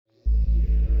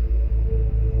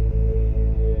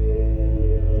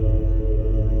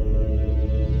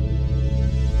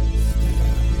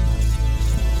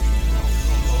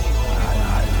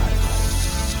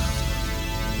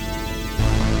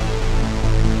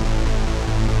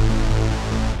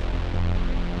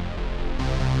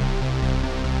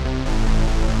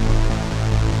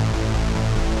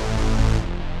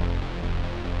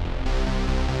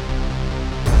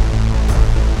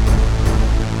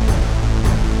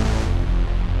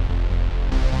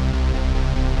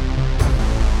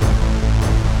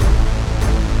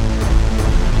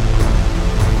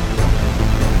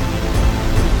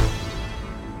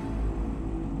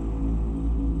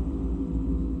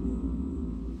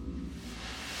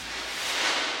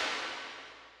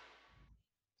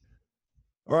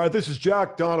All right, this is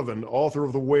Jack Donovan, author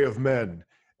of The Way of Men,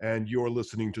 and you're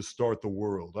listening to Start the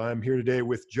World. I'm here today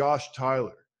with Josh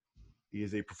Tyler. He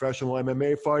is a professional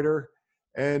MMA fighter,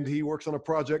 and he works on a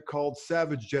project called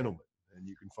Savage Gentleman, and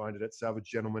you can find it at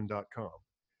savagegentleman.com.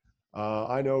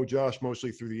 I know Josh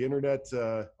mostly through the internet,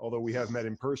 although we have met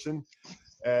in person,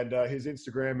 and his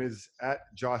Instagram is at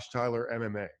Josh Tyler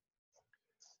MMA.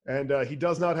 And he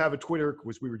does not have a Twitter,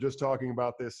 which we were just talking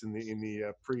about this in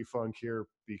the pre-funk here,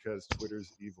 because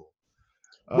Twitter's evil.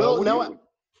 Well, no,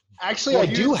 actually, well,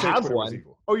 I do have one.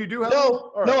 Oh, you do have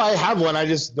no, one? No, I have one. I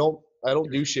just don't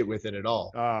do shit with it at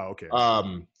all. Ah, okay.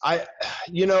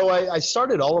 I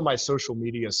started all of my social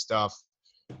media stuff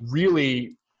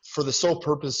really for the sole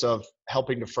purpose of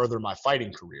helping to further my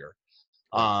fighting career.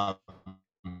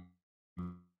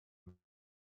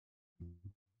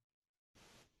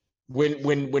 When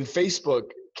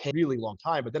Facebook came, really long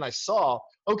time, but then I saw,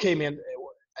 okay, man,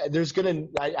 there's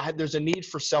a need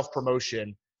for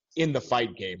self-promotion in the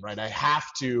fight game, right? I have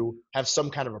to have some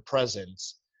kind of a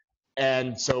presence.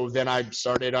 And so then I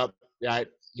started up,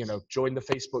 joined the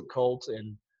Facebook cult,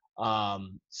 and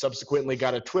subsequently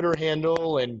got a Twitter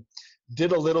handle and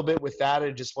did a little bit with that.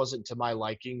 It just wasn't to my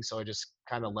liking, so I just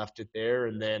kind of left it there.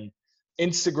 And then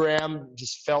Instagram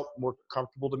just felt more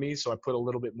comfortable to me, so I put a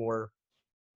little bit more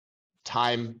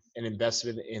time and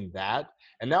investment in that.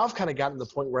 And now I've kind of gotten to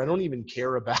the point where I don't even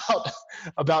care about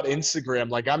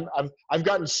Instagram. Like I've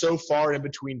gotten so far in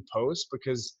between posts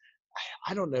because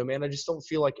I don't know, man. I just don't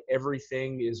feel like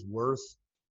everything is worth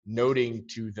noting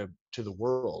to the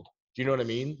world. Do you know what I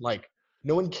mean? Like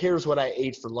no one cares what I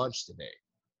ate for lunch today.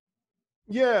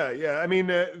 Yeah. I mean,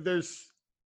 there's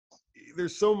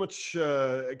so much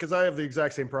because I have the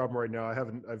exact same problem right now.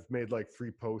 I've made like 3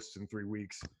 posts in 3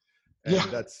 weeks. And yeah,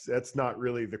 that's not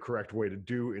really the correct way to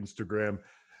do Instagram.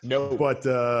 No, but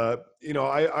I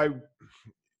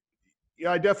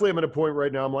definitely am at a point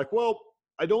right now. I'm like, well,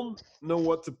 I don't know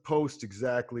what to post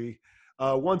exactly.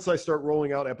 Once I start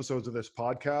rolling out episodes of this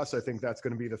podcast, I think that's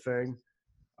going to be the thing.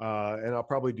 And I'll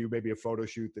probably do maybe a photo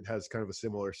shoot that has kind of a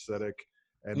similar aesthetic,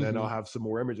 and then I'll have some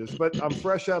more images. But I'm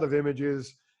fresh out of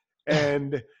images,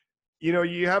 and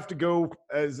you have to go,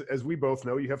 as we both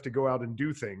know, you have to go out and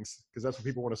do things because that's what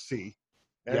people want to see.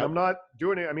 And I'm not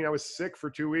doing it. I mean, I was sick for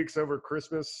 2 weeks over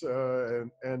Christmas.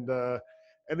 And the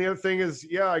other thing is,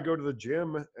 I go to the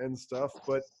gym and stuff,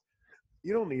 but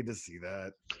you don't need to see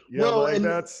that.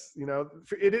 That's,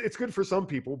 it's good for some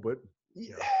people, but.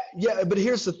 Yeah, but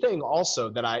here's the thing also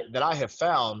that I have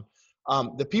found,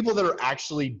 the people that are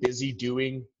actually busy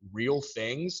doing real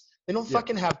things, they don't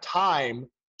fucking have time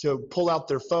to pull out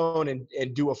their phone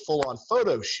and do a full-on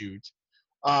photo shoot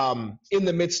in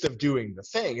the midst of doing the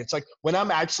thing. It's like when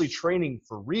I'm actually training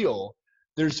for real,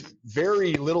 there's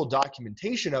very little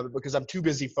documentation of it because I'm too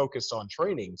busy focused on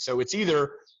training. So it's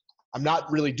either I'm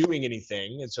not really doing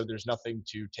anything, and so there's nothing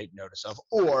to take notice of,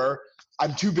 or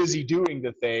I'm too busy doing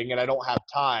the thing and I don't have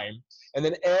time. And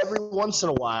then every once in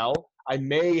a while, I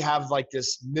may have like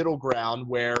this middle ground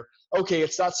where, okay,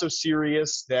 it's not so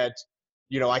serious that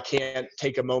I can't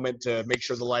take a moment to make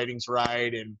sure the lighting's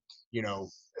right and,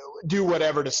 do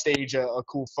whatever to stage a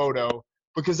cool photo.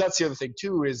 Because that's the other thing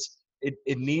too, is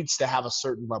it needs to have a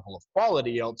certain level of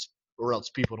quality or else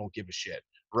people don't give a shit.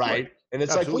 Right. And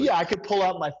it's Absolutely. Like, well, I could pull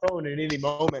out my phone at any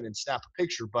moment and snap a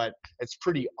picture, but it's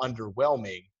pretty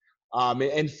underwhelming.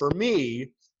 And for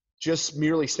me, just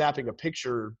merely snapping a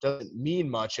picture doesn't mean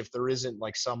much if there isn't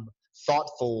like some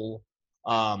thoughtful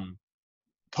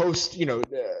post,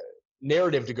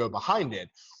 narrative to go behind it,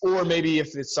 or maybe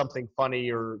if it's something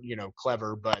funny or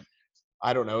clever. But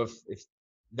I don't know if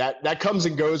that comes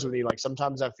and goes with me. Like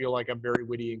sometimes I feel like I'm very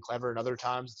witty and clever, and other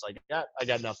times it's like, I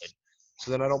got nothing,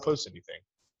 so then I don't post anything.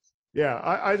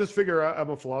 I just figure I'm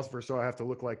a philosopher, so I have to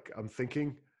look like I'm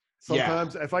thinking.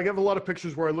 Sometimes if I have a lot of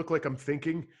pictures where I look like I'm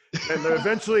thinking, and then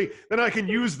eventually then I can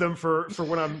use them for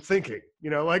when I'm thinking,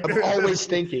 like I'm always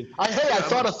thinking. I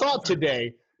thought a thought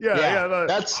today.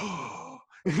 That's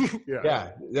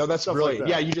that's brilliant.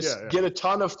 Like that. You just get a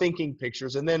ton of thinking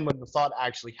pictures, and then when the thought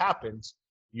actually happens,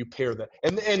 you pair that.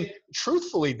 And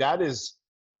truthfully, that is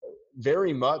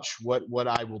very much what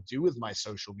I will do with my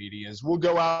social media. Is we'll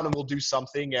go out and we'll do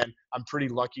something, and I'm pretty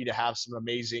lucky to have some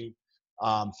amazing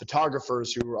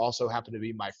photographers who also happen to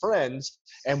be my friends,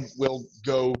 and we'll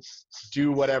go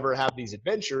do whatever, have these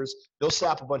adventures. They'll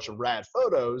slap a bunch of rad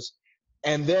photos,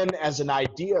 and then as an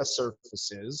idea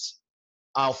surfaces,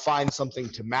 I'll find something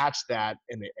to match that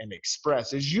and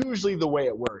express is usually the way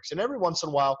it works. And every once in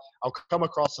a while, I'll come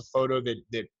across a photo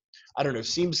that I don't know,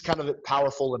 seems kind of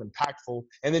powerful and impactful.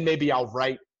 And then maybe I'll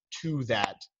write to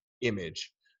that image.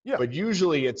 Yeah. But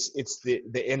usually it's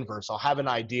the inverse. I'll have an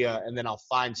idea and then I'll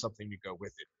find something to go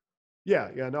with it. Yeah.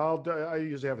 No, I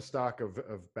usually have a stock of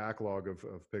backlog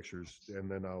of pictures, and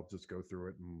then I'll just go through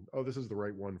it and, oh, this is the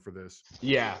right one for this.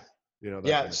 Yeah. That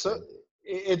Yeah. kind of So thing.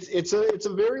 it's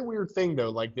a very weird thing though,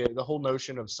 like the whole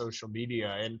notion of social media,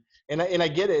 and I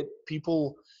get it.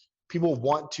 People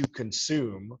want to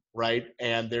consume, right?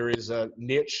 And there is a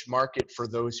niche market for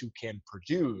those who can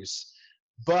produce,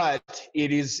 but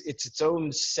it's its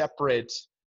own separate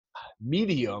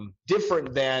medium,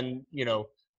 different than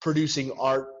producing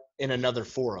art in another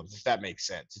forum, if that makes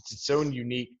sense. It's its own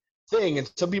unique thing,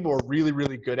 and some people are really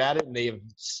really good at it, and they have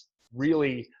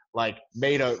really like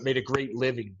made a great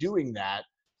living doing that.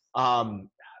 um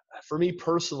for me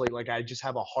personally, like I just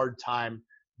have a hard time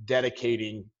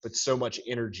dedicating but so much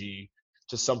energy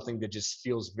to something that just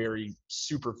feels very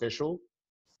superficial.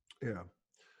 Yeah.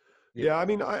 Yeah. Yeah, I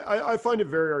mean, I find it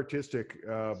very artistic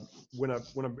when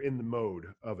I'm in the mode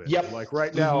of it. Yep. Like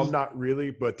right now, I'm Hmm. not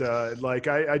really, but like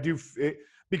I do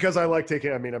because I like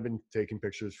taking. I mean, I've been taking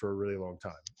pictures for a really long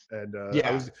time, and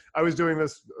Yeah. I was doing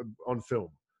this on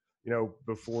film,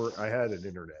 before I had an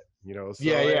internet. Yeah. So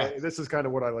Yeah. this is kind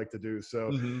of what I like to do. So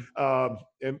Hmm.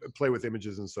 and play with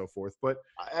images and so forth. But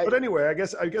I, anyway, I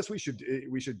guess we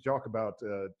should talk about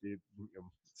the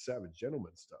Savage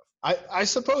Gentleman stuff. I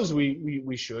suppose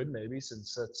we should, maybe,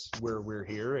 since that's where we're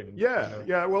here and Yeah,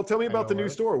 yeah. Well, tell me kind about of the new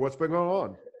learn. store. What's been going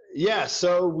on? Yeah,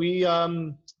 so we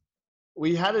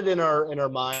had it in our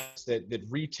minds that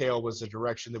retail was the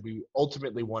direction that we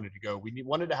ultimately wanted to go.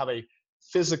 Wanted to have a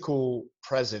physical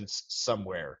presence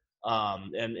somewhere.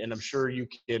 And I'm sure you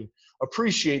can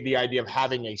appreciate the idea of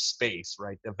having a space,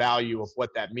 right? The value of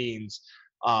what that means.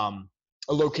 A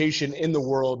location in the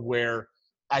world where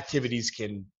activities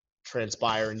can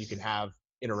transpire and you can have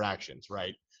interactions,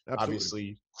 right? Absolutely.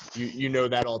 Obviously, you know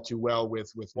that all too well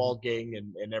with Mhm. Waldgang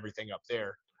and everything up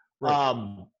there. Right.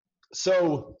 Um,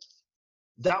 so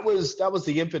that was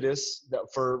the impetus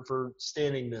for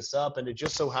standing this up, and it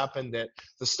just so happened that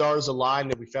the stars aligned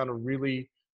that we found a really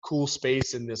cool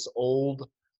space in this old.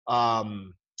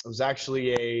 It was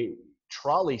actually a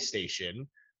trolley station Oh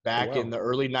back in wow. the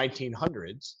early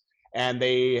 1900s, and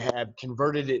they had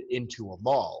converted it into a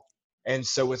mall. And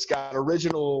so it's got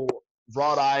original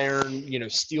wrought iron,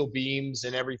 steel beams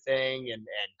and everything, and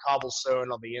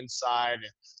cobblestone on the inside.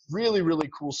 And really, really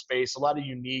cool space. A lot of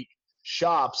unique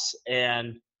shops,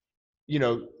 and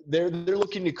they're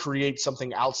looking to create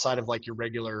something outside of like your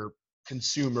regular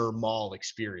consumer mall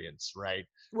experience, right?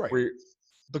 Right. Where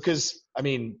Because I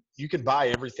mean, you can buy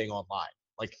everything online.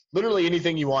 Like literally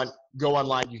anything you want, go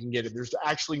online, you can get it. There's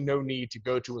actually no need to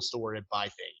go to a store and buy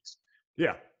things,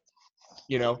 Yeah.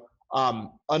 you know,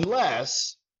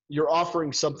 unless you're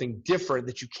offering something different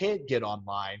that you can't get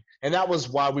online. And that was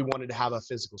why we wanted to have a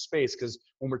physical space, because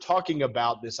when we're talking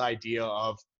about this idea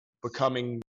of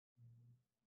becoming,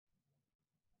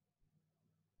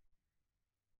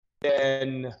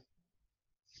 then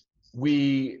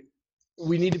we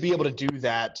we need to be able to do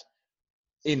that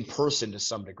in person to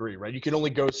some degree, right? You can only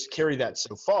go carry that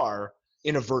so far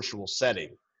in a virtual setting.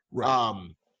 Right.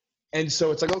 Um, and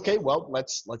so it's like, okay, well,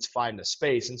 let's find a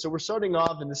space. And so we're starting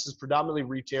off, and this is predominantly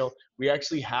retail. We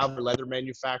actually have leather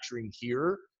manufacturing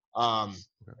here. Here,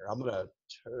 I'm gonna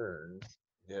turn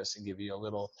this and give you a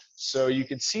little, so you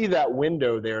can see that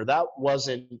window there. That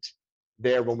wasn't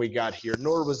there when we got here,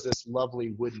 nor was this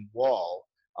lovely wooden wall.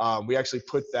 We actually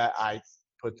I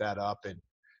put that up and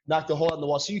knocked a hole in the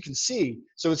wall so you can see.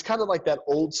 So it's kind of like that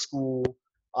old school.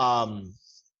 Um,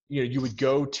 you would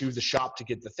go to the shop to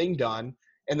get the thing done,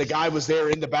 and the guy was there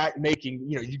in the back making.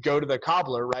 You go to the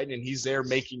cobbler, right, and he's there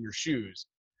making your shoes.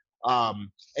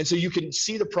 And so you can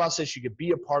see the process. You could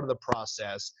be a part of the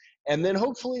process, and then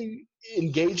hopefully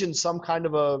engage in some kind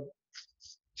of a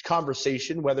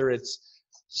conversation, whether it's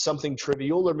something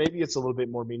trivial or maybe it's a little bit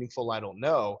more meaningful. I don't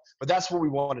know, but that's what we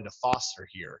wanted to foster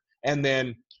here. And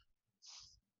then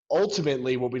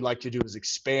ultimately what we like to do is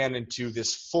expand into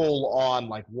this full on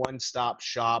like one-stop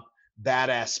shop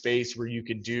badass space where you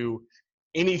can do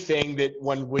anything that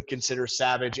one would consider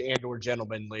savage and or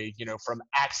gentlemanly, from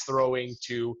axe throwing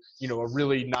to a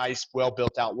really nice well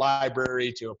built out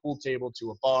library, to a pool table,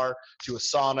 to a bar, to a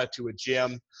sauna, to a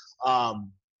gym.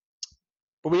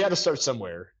 But we had to start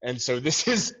somewhere, and so this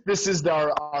is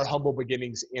our humble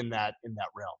beginnings in that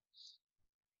realm.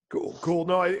 Cool. Cool.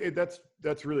 No,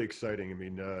 that's really exciting. I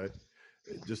mean,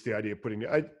 just the idea of putting.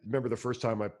 I remember the first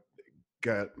time I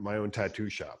got my own tattoo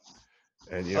shop,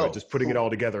 and Oh, just putting it cool. all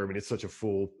together. I mean, it's such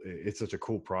a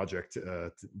cool project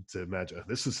to imagine.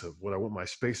 This is what I want my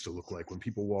space to look like when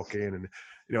people walk in, and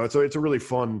it's a really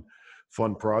fun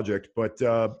project. But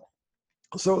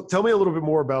So tell me a little bit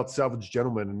more about Savage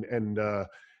Gentleman and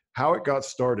how it got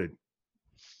started.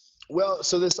 Well,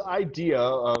 so this idea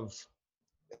of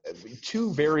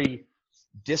two very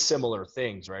dissimilar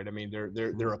things, right? I mean,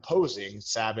 they're opposing,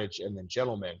 savage and then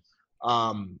gentleman.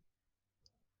 Um,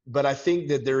 but I think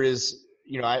that there is,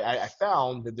 I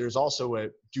found that there's also a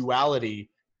duality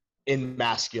in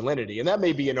masculinity, and that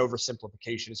may be an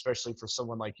oversimplification, especially for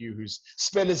someone like you who's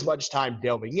spent as much time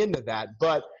delving into that.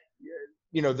 But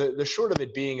the short of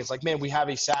it being is like, man, we have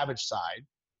a savage side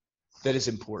that is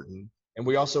important, and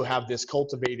we also have this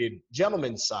cultivated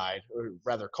gentleman side, or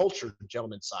rather cultured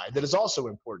gentleman side, that is also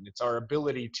important. It's our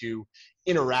ability to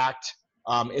interact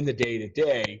in the day to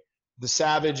day. The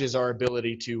savage is our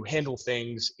ability to handle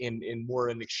things in more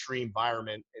an extreme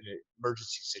environment, in an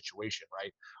emergency situation,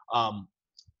 right?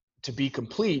 To be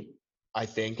complete, I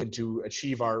think, and to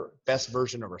achieve our best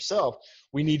version of ourselves,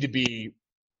 we need to be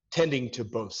tending to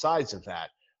both sides of that.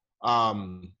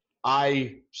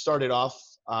 I started off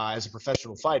as a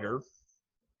professional fighter,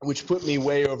 which put me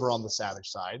way over on the savage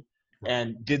side,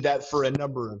 and did that for a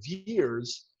number of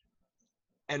years.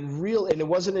 And it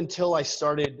wasn't until I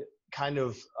started kind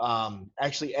of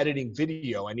actually editing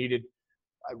video, I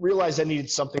realized I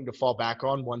needed something to fall back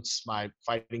on once my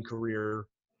fighting career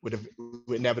would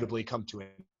inevitably come to an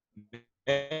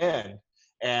end,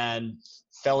 and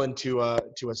fell into a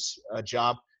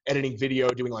job editing video,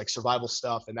 doing like survival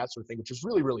stuff and that sort of thing, which was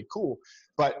really, really cool.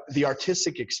 But the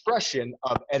artistic expression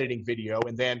of editing video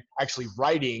and then actually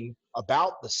writing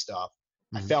about the stuff,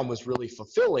 I found was really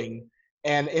fulfilling.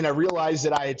 And I realized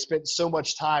that I had spent so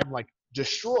much time like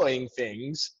destroying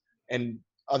things and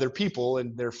other people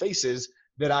and their faces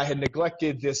that I had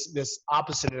neglected this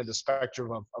opposite end of the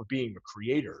spectrum of being a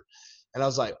creator. And I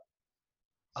was like,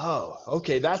 oh,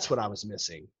 okay, that's what I was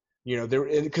missing.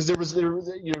 Because there was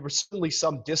certainly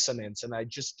some dissonance, and I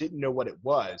just didn't know what it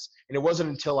was. And it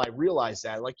wasn't until I realized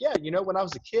that, like, yeah, when I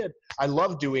was a kid, I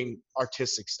loved doing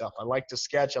artistic stuff. I like to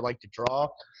sketch, I like to draw.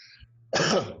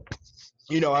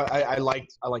 I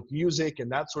like music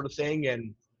and that sort of thing,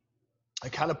 and I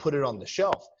kind of put it on the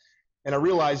shelf. And I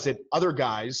realized that other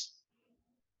guys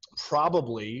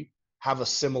probably have a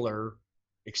similar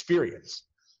experience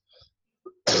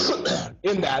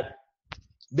in that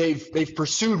they've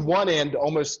pursued one end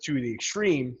almost to the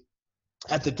extreme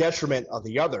at the detriment of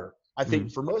the other. I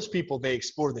think for most people, they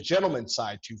explore the gentleman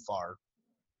side too far,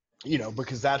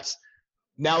 because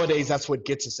nowadays that's what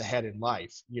gets us ahead in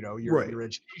life. Your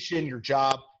education, your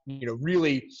job,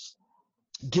 really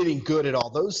getting good at all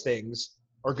those things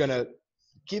are going to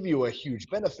give you a huge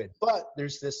benefit. But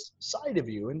there's this side of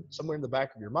you, and somewhere in the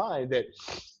back of your mind, that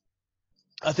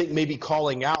I think maybe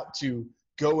calling out to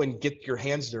go and get your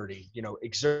hands dirty,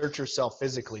 exert yourself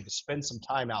physically, to spend some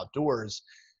time outdoors.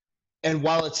 And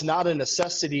while it's not a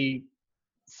necessity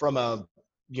from a,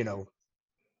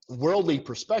 worldly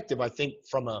perspective, I think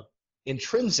from a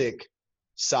intrinsic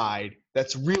side,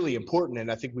 that's really important.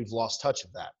 And I think we've lost touch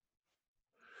of that.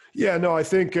 Yeah, no, I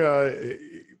think,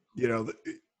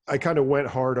 I kind of went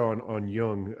hard on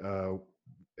Jung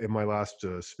in my last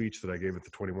speech that I gave at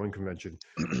the 21 convention,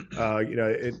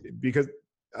 because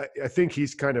I think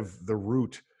he's kind of the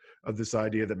root of this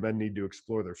idea that men need to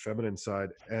explore their feminine side.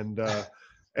 And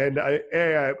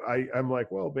I'm like,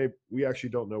 well, maybe we actually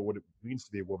don't know what it means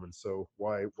to be a woman. So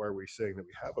why are we saying that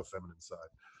we have a feminine side?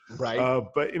 Right.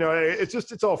 But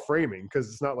it's all framing, because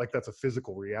it's not like that's a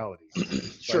physical reality.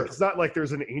 Sure. It's not like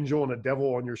there's an angel and a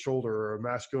devil on your shoulder, or a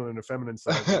masculine and a feminine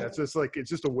side. It's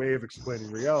just a way of explaining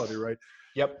reality. Right.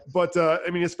 Yep. But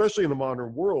especially in the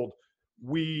modern world,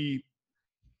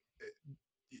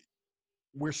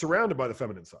 we're surrounded by the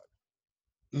feminine side.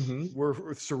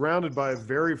 We're surrounded by a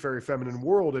very, very feminine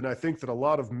world. And I think that a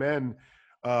lot of men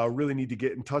really need to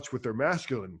get in touch with their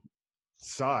masculine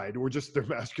side, or just their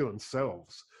masculine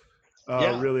selves,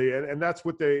 really. And that's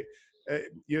what they're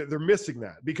missing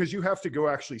that, because you have to go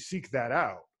actually seek that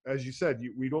out. As you said,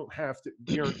 we don't have to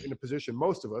be in a position,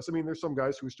 most of us. I mean, there's some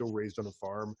guys who are still raised on a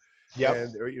farm,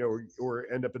 and or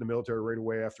end up in the military right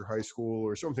away after high school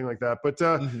or something like that. But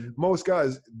most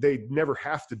guys, they never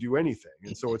have to do anything,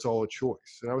 and so it's all a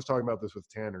choice. And I was talking about this with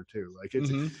Tanner too. Like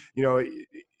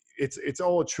it's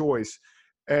all a choice,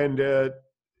 and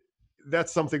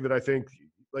that's something that I think,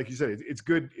 like you said, it's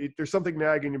good. There's something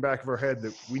nagging in the back of our head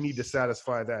that we need to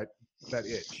satisfy that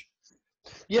itch.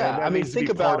 Yeah, I mean, think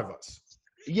about part of us.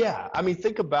 Yeah, I mean,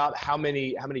 think about how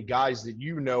many guys that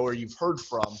or you've heard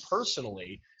from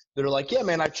personally that are like, yeah,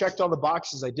 man, I checked all the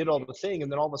boxes, I did all the thing,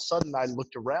 and then all of a sudden I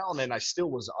looked around and I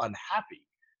still was unhappy.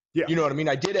 Yeah, you know what I mean?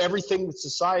 I did everything that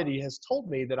society has told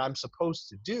me that I'm supposed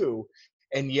to do,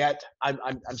 and yet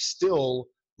I'm still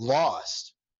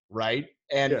lost, right?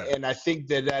 And I think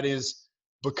that is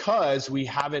because we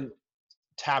haven't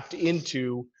tapped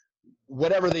into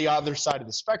whatever the other side of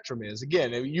the spectrum is.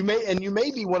 Again, you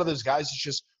may be one of those guys who's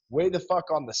just way the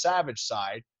fuck on the savage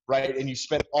side, right? And you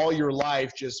spent all your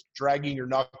life just dragging your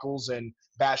knuckles and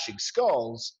bashing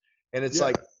skulls, and it's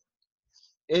like,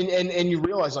 and you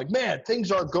realize, like, man, things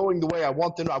aren't going the way I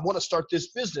want them. I want to start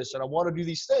this business and I want to do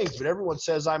these things, but everyone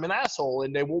says I'm an asshole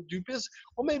and they won't do business.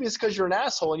 Well, maybe it's because you're an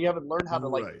asshole and you haven't learned how to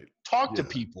like talk to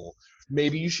people.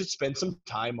 Maybe you should spend some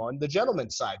time on the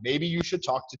gentleman's side. Maybe you should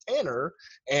talk to Tanner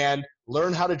and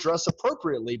learn how to dress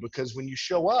appropriately, because when you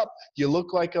show up, you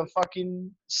look like a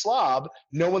fucking slob.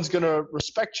 No one's going to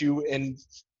respect you and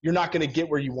you're not going to get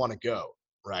where you want to go,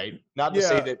 right? Not to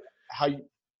say that how you...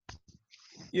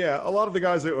 Yeah, a lot of the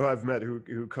guys that I've met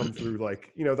who come through,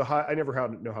 like, you know, I never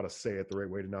know how to say it the right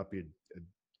way to not be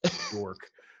a dork.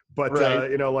 But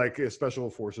you know, like special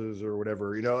forces or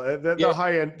whatever, you know, the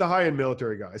high end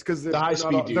military guys, because they're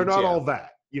not all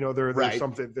that. You know, they're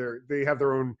something. They have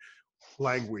their own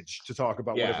language to talk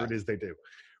about whatever it is they do.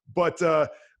 But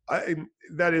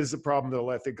that is the problem that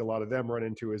I think a lot of them run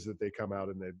into, is that they come out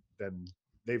and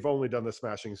they've only done the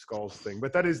smashing skulls thing.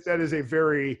 But that is a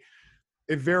very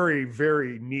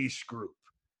very niche group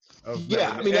of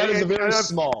men. I mean, that is very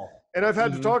small. And I've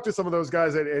had to talk to some of those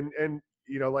guys, and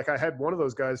you know, like I had one of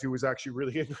those guys who was actually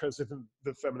really interested in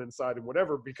the feminine side and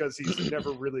whatever, because he's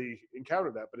never really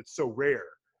encountered that, but it's so rare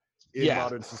in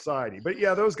modern society. But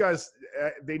yeah, those guys,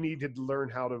 they need to learn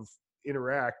how to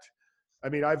interact. I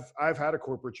mean, I've had a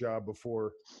corporate job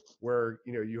before where,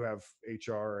 you know, you have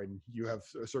HR and you have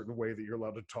a certain way that you're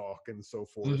allowed to talk and so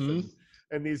forth.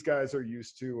 And these guys are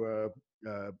used to,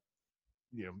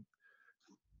 you know,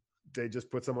 they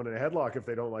just put someone in a headlock if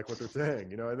they don't like what they're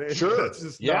saying, you know. And that's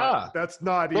just that's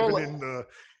not even in the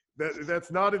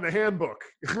that's not in the handbook.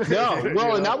 No,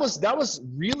 well, and that was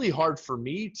really hard for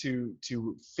me to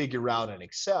figure out and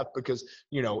accept, because,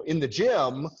 you know, in the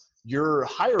gym, your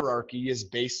hierarchy is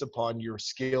based upon your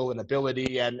skill and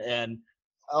ability, and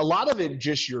a lot of it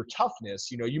just your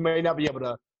toughness. You know, you may not be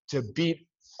able to beat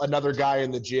another guy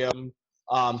in the gym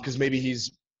because maybe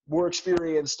he's more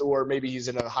experienced, or maybe he's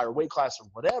in a higher weight class or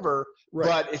whatever.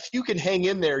 But if you can hang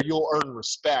in there, you'll earn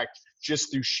respect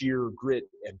just through sheer grit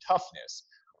and toughness.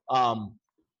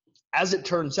 As it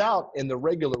turns out, in the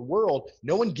regular world,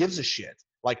 no one gives a shit.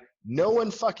 Like, no one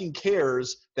fucking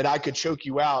cares that I could choke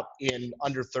you out in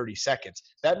under 30 seconds.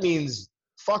 That means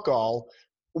fuck all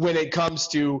when it comes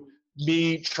to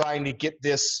me trying to get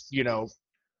this, you know,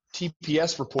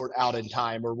 TPS report out in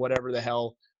time or whatever the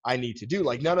hell I need to do.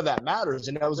 Like, none of that matters.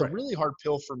 And that was a really hard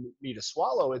pill for me to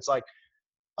swallow. It's like,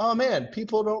 oh man,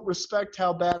 people don't respect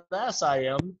how badass I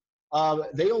am.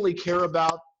 They only care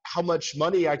about how much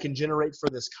money I can generate for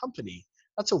this company.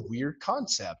 That's a weird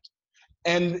concept.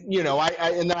 And, you know,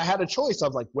 and then I had a choice. I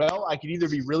was like, well, I could either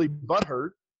be really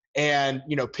butthurt and,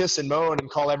 you know, piss and moan and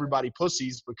call everybody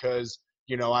pussies because,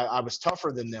 you know, I was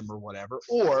tougher than them or whatever.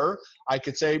 Or I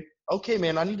could say, okay,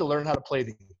 man, I need to learn how to play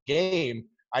the game.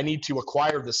 I need to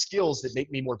acquire the skills that make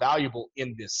me more valuable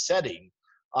in this setting,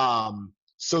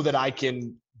 so that I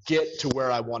can get to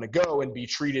where I want to go and be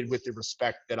treated with the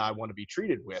respect that I want to be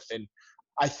treated with. And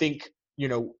I think, you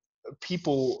know,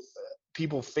 people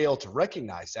fail to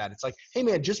recognize that. It's like, hey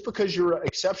man, just because you're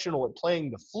exceptional at playing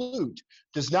the flute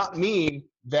does not mean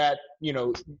that, you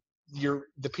know,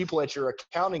 the people at your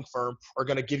accounting firm are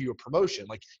going to give you a promotion.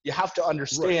 Like, you have to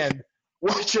understand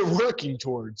what you're working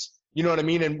towards. You know what I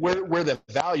mean? And where the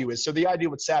value is. So the idea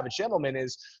with Savage Gentleman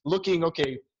is looking,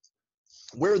 okay,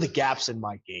 where are the gaps in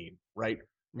my game, right?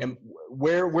 And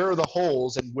where are the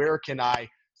holes, and where can I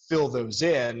fill those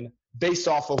in based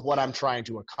off of what I'm trying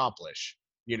to accomplish,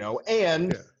 you know?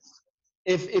 And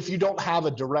if you don't have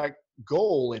a direct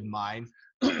goal in mind,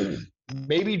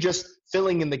 maybe just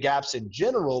filling in the gaps in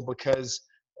general, because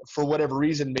for whatever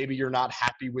reason, maybe you're not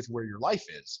happy with where your life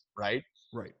is, right?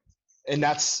 Right. And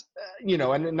that's, you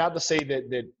know, and not to say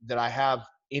that I have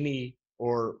any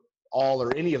or all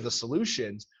or any of the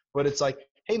solutions, but it's like,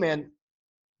 hey man,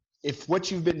 if what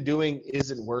you've been doing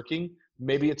isn't working,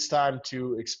 maybe it's time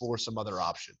to explore some other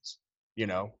options, you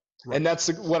know? Right. And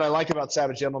that's what I like about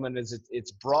Savage Gentleman, is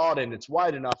it's broad and it's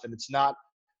wide enough, and it's not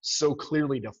so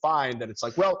clearly defined that it's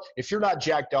like, well, if you're not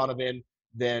Jack Donovan,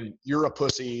 then you're a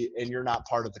pussy and you're not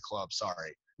part of the club.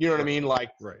 Sorry. You know what I mean?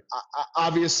 Like,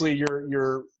 obviously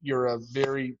you're a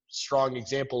very strong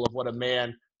example of what a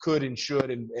man could and should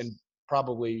and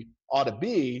probably ought to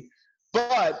be,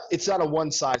 but it's not a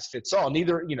one size fits all.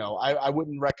 Neither, you know, I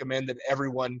wouldn't recommend that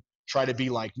everyone try to be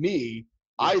like me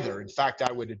either. In fact,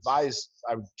 I would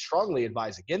strongly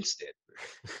advise against it.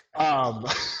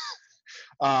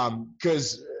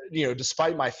 Because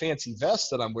despite my fancy vest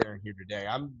that I'm wearing here today,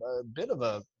 I'm a bit of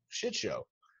a shit show.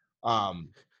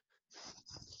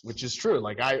 Which is true.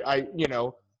 Like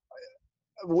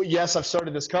yes, I've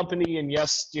started this company, and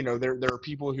yes, there are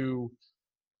people who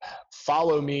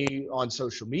follow me on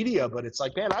social media, but it's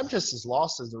like, man, I'm just as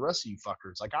lost as the rest of you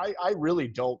fuckers. Like I really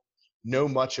don't know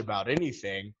much about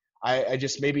anything. I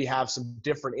just maybe have some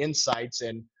different insights,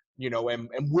 and am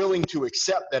willing to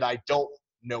accept that I don't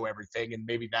know everything, and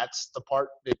maybe that's the part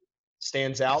that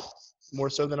stands out more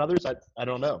so than others. I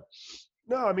don't know.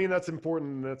 No, I mean, that's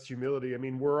important. That's humility. I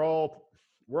mean, we're all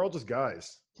just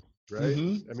guys, right?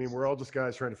 Mm-hmm. I mean, we're all just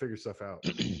guys trying to figure stuff out.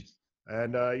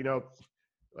 And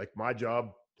like my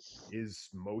job is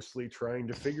mostly trying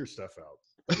to figure stuff out.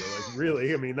 So, like,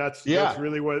 really, I mean, that's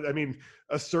really what I mean.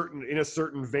 In a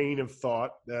certain vein of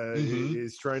thought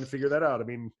is trying to figure that out. I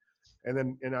mean,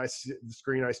 and I see the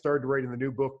screen. I started writing the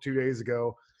new book 2 days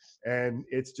ago, and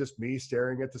it's just me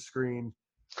staring at the screen.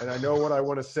 And I know what I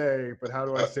want to say, but how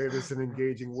do I say this in an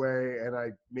engaging way? And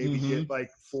I maybe get like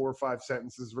 4 or 5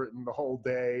 sentences written the whole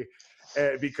day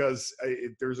because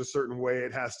there's a certain way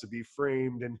it has to be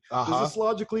framed. And does this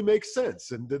logically make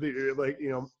sense? And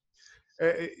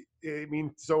I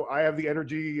mean, so I have the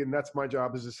energy, and that's my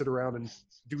job, is to sit around and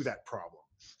do that problem.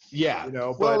 Yeah.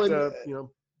 But go ahead.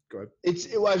 I was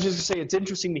just gonna say, it's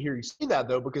interesting to hear you say that,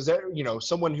 though, because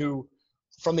someone who,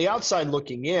 from the outside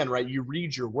looking in, right, you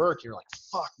read your work, you're like,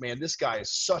 fuck, man, this guy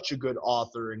is such a good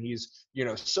author, and he's,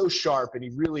 so sharp, and he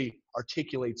really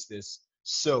articulates this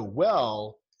so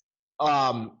well.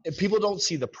 And people don't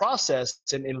see the process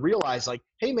and realize, like,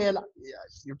 hey, man,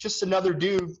 you're just another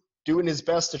dude doing his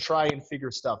best to try and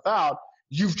figure stuff out.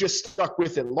 You've just stuck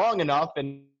with it long enough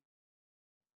and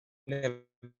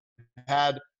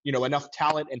had enough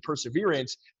talent and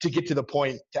perseverance to get to the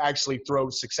point to actually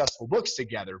throw successful books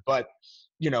together. But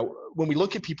when we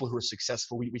look at people who are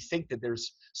successful, we think that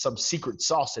there's some secret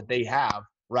sauce that they have,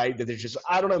 right? That there's just,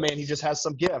 I don't know, man, he just has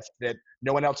some gift that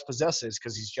no one else possesses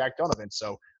because he's Jack Donovan.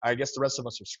 So I guess the rest of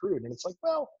us are screwed. And it's like,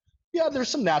 well, yeah, there's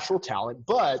some natural talent,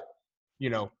 but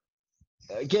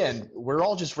again, we're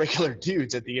all just regular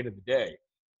dudes at the end of the day.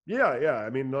 Yeah.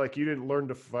 I mean, like, you didn't learn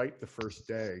to fight the first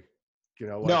day.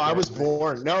 No, I was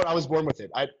born. No, I was born with it.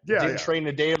 I didn't train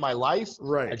a day in my life.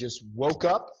 Right. I just woke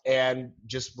up and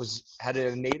just had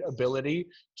an innate ability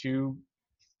to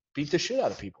beat the shit out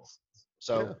of people.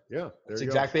 So that's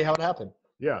exactly how it happened.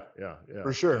 Yeah.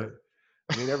 For sure.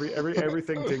 I mean,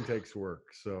 everything takes work.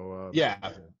 So yeah.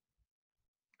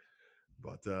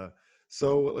 But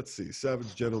so let's see,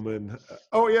 Savage Gentleman.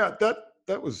 Oh yeah,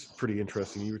 that was pretty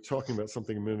interesting. You were talking about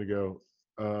something a minute ago.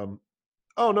 Oh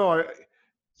no,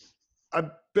 I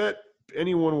bet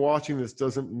anyone watching this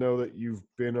doesn't know that you've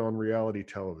been on reality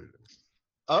television.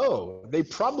 Oh, they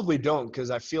probably don't,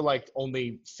 because I feel like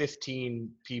only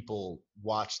 15 people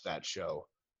watched that show.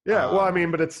 Yeah, well, I mean,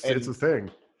 but it's a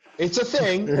thing. It's a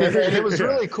thing, and it was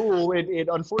really cool. It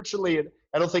unfortunately,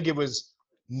 I don't think it was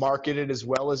marketed as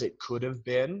well as it could have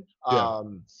been. Yeah.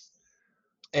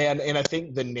 And I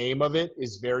think the name of it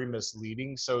is very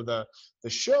misleading. So the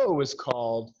show is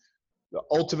called The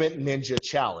Ultimate Ninja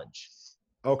Challenge.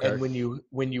 Okay. And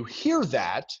when you hear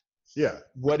that,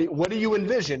 what do you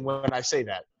envision when I say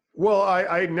that? Well,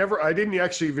 I didn't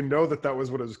actually even know that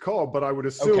was what it was called, but I would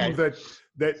assume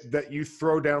that you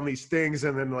throw down these things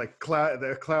and then like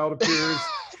the cloud appears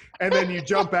and then you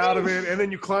jump out of it and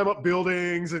then you climb up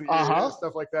buildings and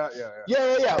stuff like that.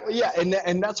 Yeah.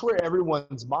 And that's where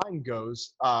everyone's mind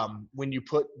goes when you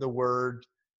put the word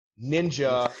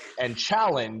ninja and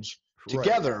challenge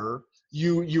together. Right.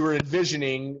 You were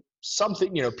envisioning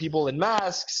something, people in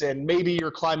masks, and maybe you're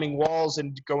climbing walls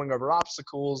and going over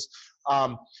obstacles.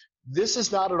 This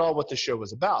is not at all what the show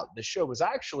was about. The show was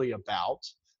actually about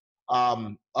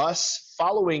us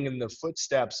following in the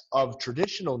footsteps of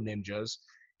traditional ninjas,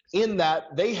 in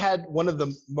that they had one of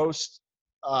the most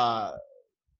the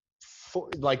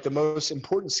most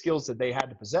important skills that they had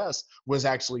to possess was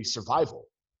actually survival.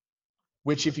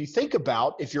 Which, if you think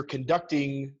about, if you're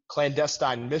conducting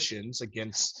clandestine missions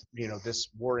against, this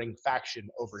warring faction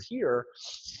over here,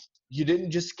 you didn't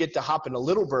just get to hop in a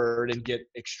little bird and get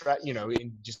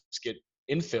and just get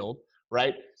infilled,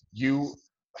 right? You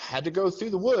had to go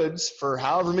through the woods for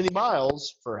however many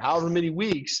miles, for however many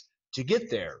weeks to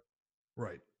get there.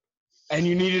 Right. And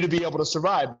you needed to be able to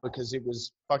survive because it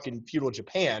was fucking feudal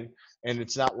Japan, and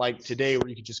it's not like today where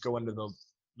you could just go into the,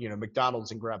 McDonald's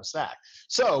and grab a snack.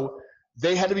 So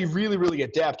they had to be really, really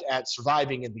adept at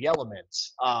surviving in the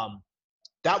elements.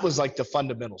 That was like the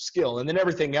fundamental skill. And then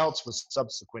everything else was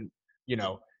subsequent.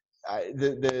 The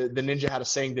ninja had a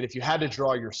saying that if you had to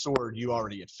draw your sword, you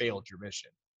already had failed your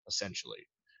mission, essentially.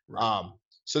 Right.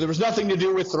 So there was nothing to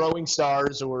do with throwing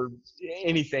stars or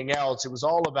anything else. It was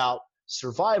all about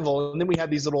survival. And then we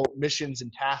had these little missions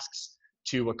and tasks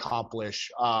to accomplish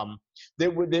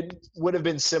that would have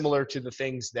been similar to the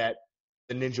things that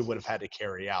the ninja would have had to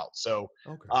carry out. So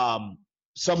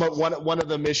one of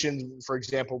the missions, for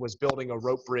example, was building a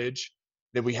rope bridge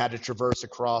that we had to traverse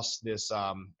across this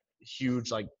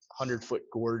huge, like 100-foot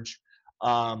gorge.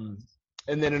 And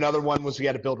then another one was we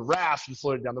had to build a raft and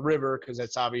float it down the river, because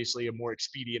that's obviously a more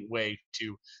expedient way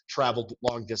to travel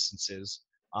long distances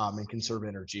and conserve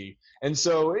energy. And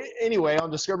so anyway, on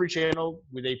Discovery Channel,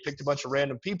 they picked a bunch of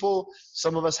random people.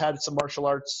 Some of us had some martial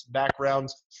arts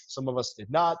backgrounds, some of us did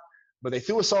not, but they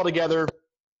threw us all together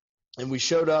and we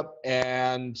showed up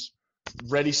and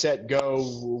ready, set, go.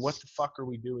 What the fuck are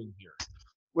we doing here?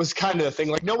 Was kind of the thing.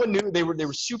 Like, no one knew. They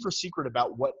were super secret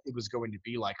about what it was going to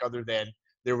be like, other than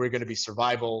there were going to be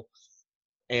survival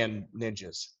and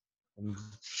ninjas. And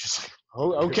just like,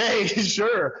 oh, okay,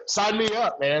 sure, sign me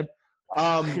up, man.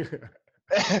 And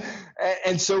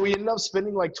so we ended up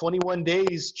spending like 21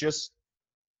 days just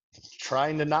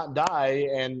trying to not die,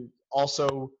 and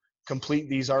also complete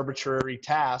these arbitrary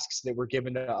tasks that were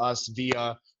given to us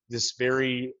via this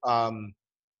very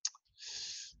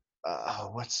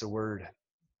what's the word?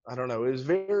 I don't know. It was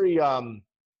very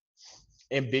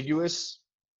ambiguous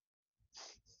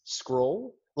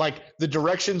scroll. Like, the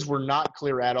directions were not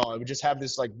clear at all. It would just have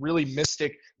this like really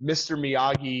mystic Mr.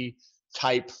 Miyagi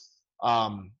type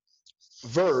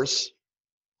verse,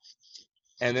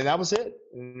 and then that was it.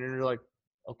 And you're like,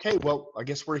 okay, well, I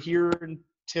guess we're here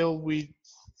until we,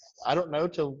 I don't know,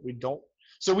 till we don't.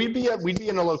 So we'd be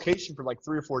in a location for like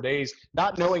 3 or 4 days,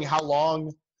 not knowing how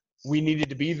long we needed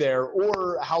to be there,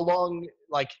 or how long,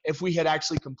 like, if we had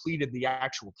actually completed the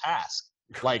actual task.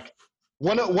 Like,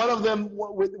 one of them,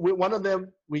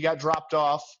 we got dropped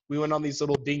off. We went on these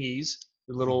little dinghies,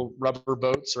 the little rubber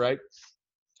boats, right,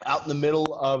 out in the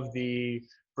middle of the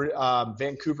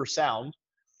Vancouver Sound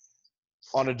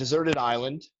on a deserted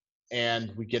island.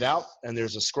 And we get out, and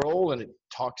there's a scroll, and it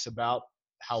talks about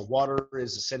how water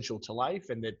is essential to life,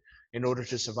 and that in order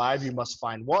to survive, you must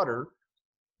find water.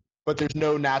 But there's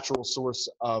no natural source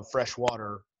of fresh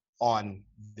water on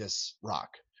this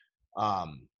rock.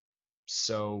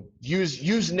 So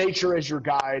use nature as your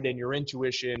guide and your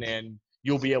intuition, and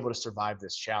you'll be able to survive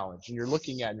this challenge. And you're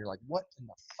looking at it and you're like, what in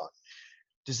the fuck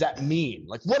does that mean?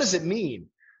 Like, what does it mean?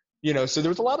 You know, so there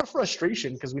was a lot of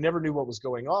frustration because we never knew what was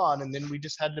going on. And then we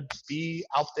just had to be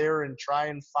out there and try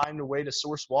and find a way to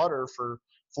source water for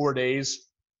 4 days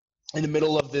in the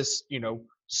middle of this, you know,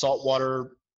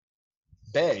 saltwater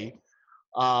bay.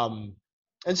 And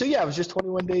so, yeah, it was just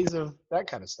 21 days of that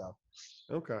kind of stuff.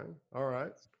 Okay. All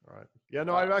right. Yeah,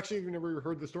 no, I've actually never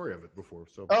heard the story of it before.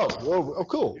 So. Oh,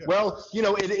 cool. Yeah. Well, you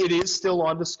know, it is still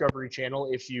on Discovery Channel.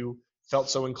 If you felt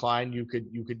so inclined, you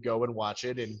could go and watch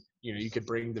it, and you know, you could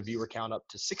bring the viewer count up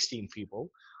to 16 people.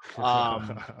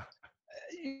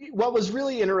 What was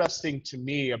really interesting to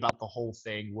me about the whole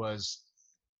thing was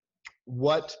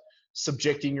what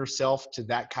subjecting yourself to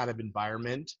that kind of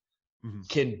environment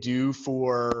can do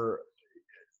for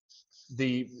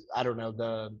the, I don't know,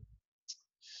 the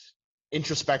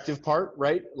introspective part,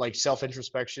 right? Like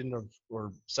self-introspection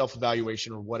or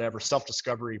self-evaluation or whatever.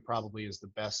 Self-discovery probably is the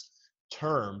best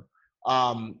term.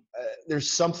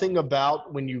 There's something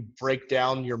about when you break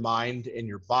down your mind and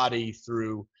your body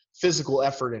through physical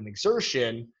effort and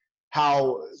exertion,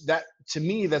 how that, to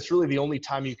me, that's really the only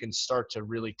time you can start to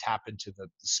really tap into the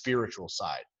spiritual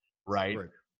side, right?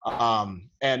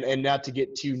 And not to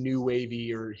get too new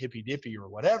wavy or hippy dippy or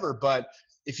whatever, but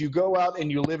if you go out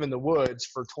and you live in the woods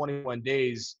for 21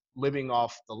 days living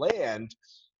off the land,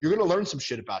 you're going to learn some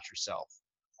shit about yourself.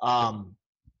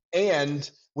 And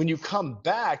when you come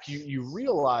back, you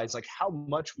realize like how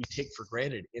much we take for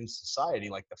granted in society.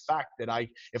 Like the fact that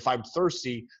if I'm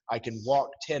thirsty, I can walk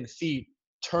 10 feet,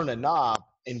 turn a knob,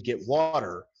 and get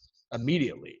water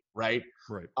immediately, right?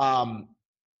 Right.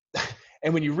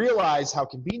 And when you realize how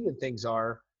convenient things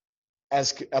are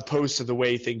as opposed to the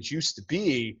way things used to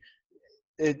be,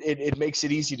 it makes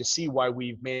it easy to see why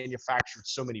we've manufactured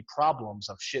so many problems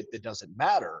of shit that doesn't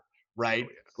matter, right?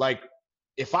 Oh, yeah. Like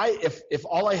if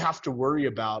all I have to worry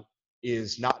about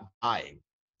is not dying,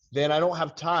 then I don't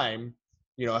have time.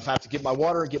 You know, if I have to get my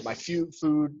water, get my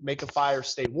food, make a fire,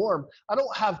 stay warm, I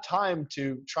don't have time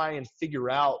to try and figure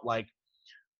out like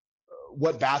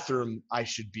what bathroom I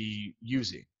should be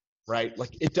using, right?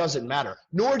 Like it doesn't matter.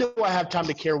 Nor do I have time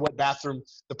to care what bathroom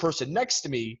the person next to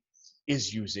me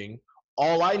is using.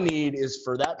 All I need is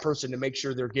for that person to make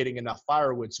sure they're getting enough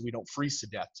firewood so we don't freeze to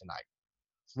death tonight.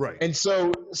 Right. And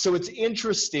so it's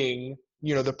interesting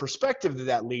the perspective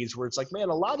that leads, where it's like, man,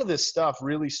 a lot of this stuff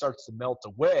really starts to melt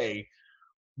away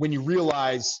when you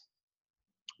realize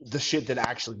the shit that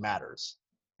actually matters,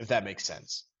 if that makes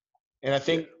sense. And I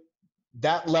think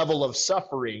that level of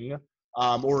suffering,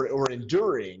 or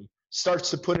enduring, starts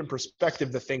to put in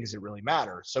perspective the things that really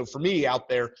matter. So for me out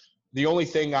there, the only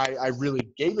thing I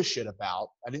really gave a shit about,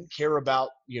 I didn't care about,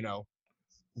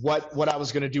 what I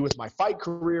was going to do with my fight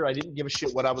career. I didn't give a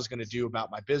shit what I was going to do about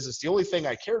my business. The only thing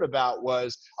I cared about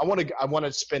was I want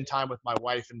to spend time with my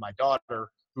wife and my daughter,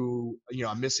 who,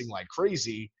 I'm missing like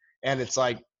crazy. And it's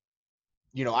like,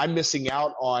 I'm missing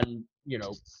out on,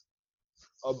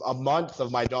 a month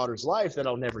of my daughter's life that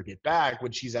I'll never get back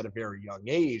when she's at a very young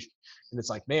age. And it's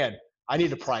like, man, I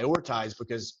need to prioritize,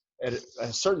 because at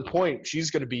a certain point she's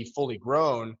going to be fully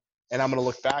grown, and I'm going to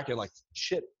look back and like,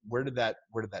 shit, where did that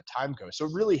time go? So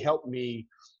it really helped me,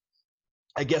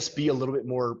 I guess, be a little bit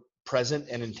more present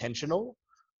and intentional,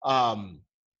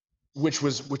 which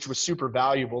was super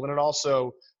valuable. And it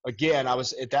also, again, I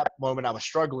was at that moment, I was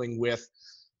struggling with,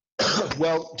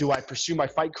 well, do I pursue my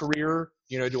fight career?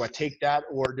 Do I take that,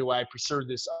 or do I pursue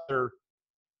this other,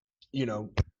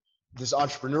 this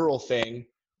entrepreneurial thing?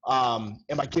 Am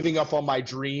I giving up on my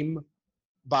dream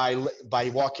by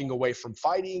walking away from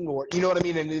fighting, or, you know what I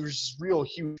mean? And there was this real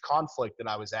huge conflict that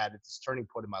I was at this turning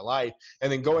point in my life.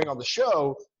 And then going on the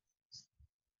show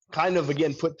kind of,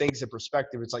 again, put things in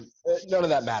perspective. It's like, none of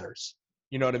that matters.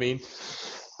 You know what I mean?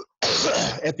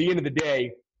 At the end of the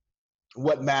day,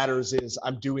 what matters is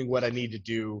I'm doing what I need to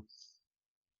do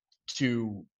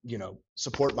to,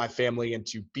 support my family and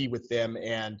to be with them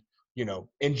and,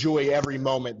 enjoy every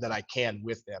moment that I can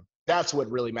with them. That's what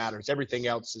really matters. Everything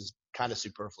else is kind of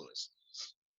superfluous.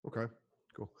 Okay,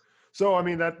 cool. So, I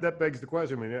mean, that begs the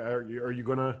question. I mean, do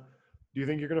you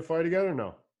think you're going to fight again or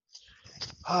no?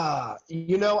 I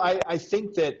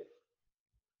think that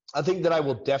I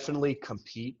will definitely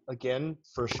compete again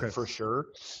for sure.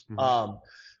 Mm-hmm.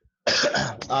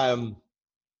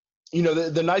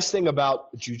 The nice thing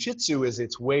about jiu-jitsu is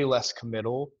it's way less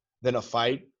committal than a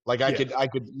fight. Like I could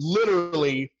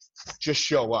literally just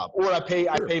show up, or I pay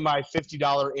my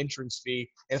 $50 entrance fee,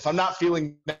 and if I'm not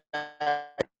feeling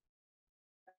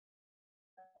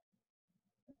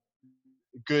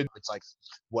good, it's like,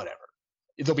 whatever.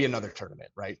 There'll be another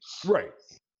tournament, right? Right.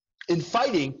 In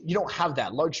fighting, you don't have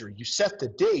that luxury. You set the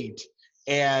date,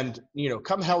 and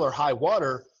come hell or high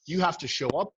water, you have to show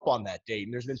up on that date.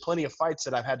 And there's been plenty of fights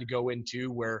that I've had to go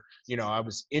into where, I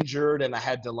was injured and I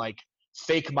had to like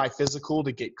fake my physical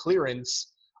to get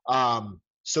clearance,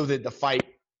 so that the fight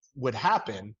would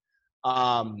happen.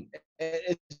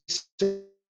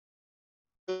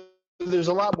 There's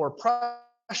a lot more pressure,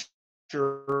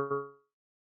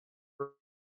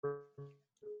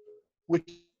 which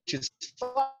is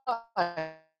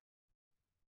fine,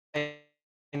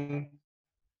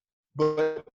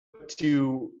 but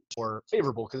more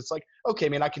favorable, because it's like, okay,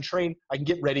 man, I can train, I can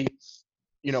get ready,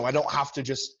 I don't have to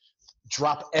just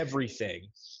drop everything,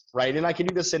 right? And I can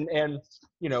do this, and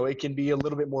it can be a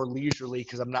little bit more leisurely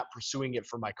because I'm not pursuing it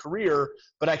for my career,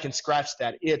 but I can scratch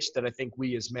that itch that I think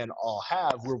we as men all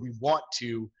have, where we want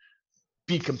to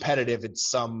be competitive in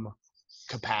some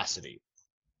capacity.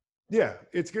 Yeah,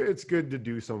 it's good. It's good to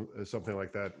do something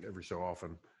like that every so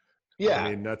often. Yeah,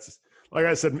 I mean, that's, like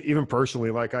I said, even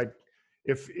personally, like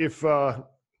if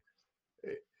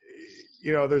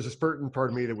there's a certain part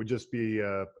of me that would just be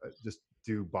just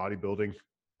do bodybuilding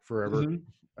forever.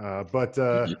 Mm-hmm. But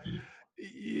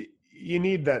you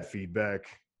need that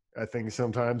feedback, I think,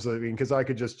 sometimes. I mean, because I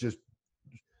could just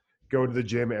go to the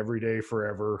gym every day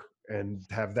forever and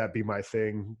have that be my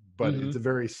thing, but Mm-hmm. it's a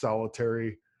very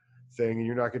solitary thing, and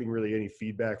you're not getting really any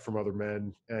feedback from other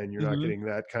men, and you're not Mm-hmm. getting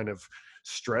that kind of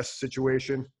stress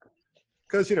situation.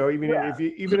 Because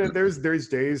even there's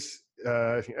days.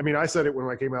 I mean, I said it when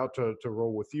I came out to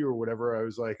roll with you or whatever. I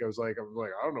was like, I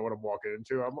don't know what I'm walking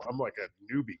into. I'm like a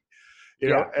newbie,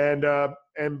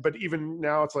 and but even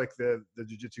now, it's like the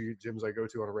jiu-jitsu gyms I go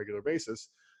to on a regular basis.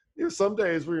 Some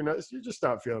days where you're just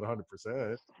not feeling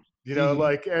 100%.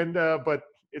 Mm-hmm. But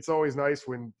it's always nice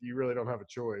when you really don't have a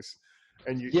choice,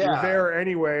 and you're there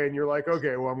anyway, and you're like,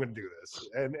 okay, well, I'm going to do this,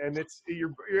 and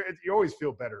you always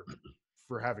feel better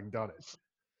for having done it.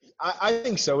 I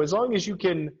think so. As long as you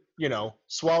can,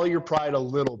 swallow your pride a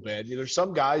little bit. There's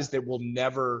some guys that will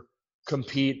never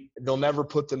compete. They'll never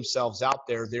put themselves out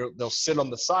there. They'll sit on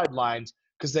the sidelines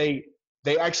because they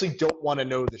actually don't want to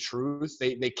know the truth.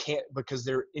 They can't, because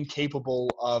they're incapable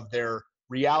of their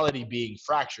reality being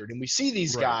fractured. And we see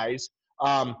these guys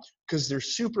because they're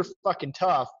super fucking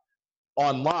tough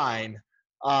online.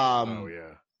 Oh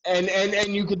yeah.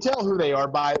 and you can tell who they are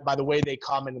by the way they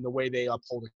comment and the way they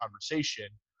uphold a conversation.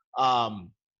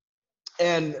 Um,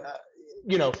 and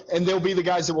and they'll be the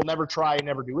guys that will never try and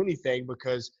never do anything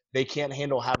because they can't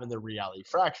handle having their reality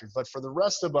fractured. But for the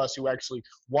rest of us who actually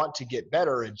want to get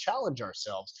better and challenge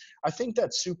ourselves, I think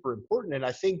that's super important. And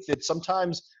I think that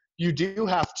sometimes you do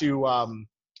have to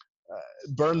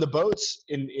burn the boats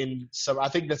in some. I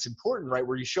think that's important, right?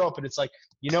 Where you show up and it's like,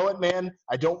 you know what, man,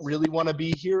 I don't really want to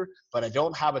be here, but I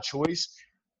don't have a choice,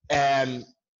 and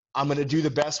I'm going to do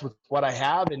the best with what I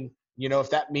have. And if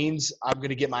that means I'm going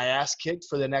to get my ass kicked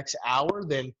for the next hour,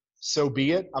 then so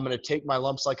be it. I'm going to take my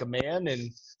lumps like a man,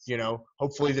 and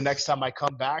hopefully the next time I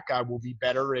come back, I will be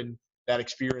better, and that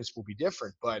experience will be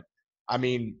different. But I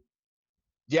mean,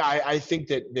 yeah, I think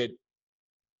that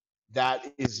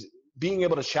is being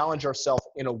able to challenge ourselves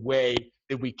in a way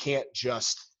that we can't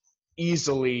just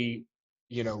easily,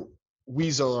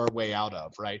 weasel our way out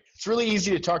of, right? It's really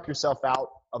easy to talk yourself out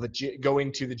of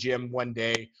going to the gym one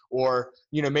day, or,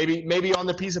 maybe on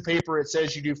the piece of paper it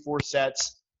says you do 4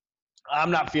 sets.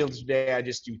 I'm not feeling today, I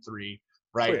just do 3,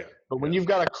 right? Oh, yeah. But when you've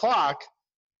got a clock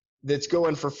that's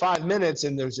going for 5 minutes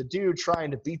and there's a dude trying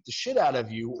to beat the shit out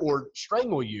of you or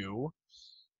strangle you,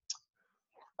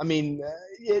 I mean,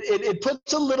 it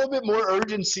puts a little bit more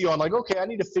urgency on, like, okay, I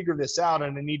need to figure this out,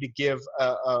 and I need to give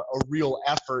a real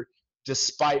effort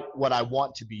despite what I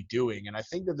want to be doing. And I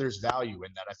think that there's value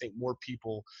in that. I think more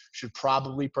people should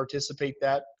probably participate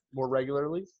that more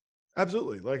regularly.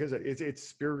 Absolutely. Like I said, it's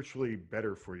spiritually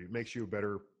better for you. It makes you a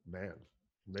better man.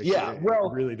 Yeah, it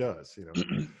well, really does.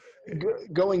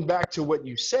 Going back to what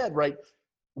you said, right?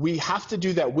 We have to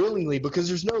do that willingly because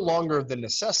there's no longer the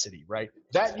necessity, right?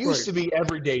 That used to be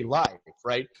everyday life,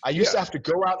 right? I used to have to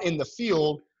go out in the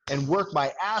field and work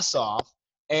my ass off.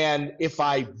 And if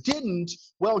I didn't,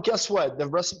 well, guess what? The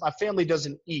rest of my family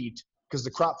doesn't eat because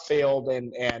the crop failed,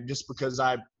 and just because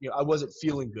I wasn't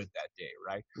feeling good that day,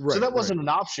 right? So that wasn't an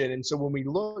option. And so when we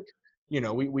look,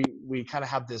 we kind of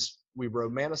have this, we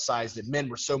romanticize that men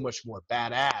were so much more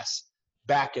badass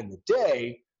back in the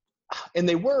day. And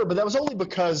they were, but that was only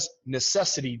because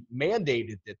necessity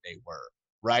mandated that they were,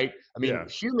 right? I mean,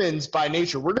 humans by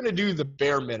nature, we're going to do the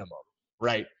bare minimum,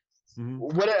 right?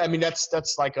 Mm-hmm.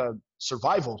 That's like a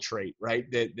survival trait, right?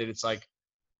 That it's like,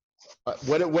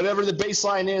 whatever the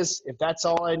baseline is, if that's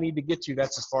all I need to get to,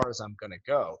 that's as far as I'm going to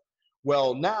go.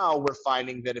 Well, now we're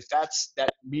finding that if that's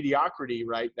that mediocrity,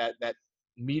 right, that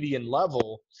median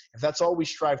level, if that's all we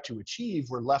strive to achieve,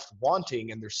 we're left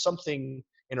wanting, and there's something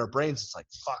in our brains it's like,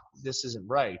 fuck, this isn't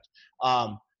right.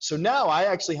 So now I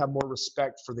actually have more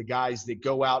respect for the guys that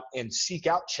go out and seek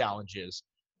out challenges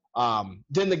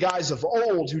than the guys of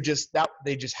old who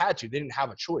they just had to. They didn't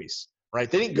have a choice,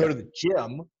 right? They didn't go to the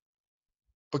gym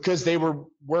because they were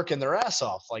working their ass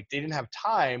off. Like, they didn't have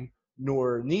time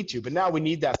nor need to. But now we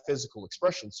need that physical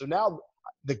expression. So now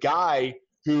the guy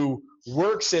who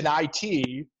works in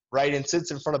IT, right, and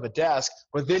sits in front of a desk,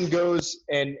 but then goes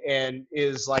and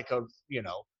is like a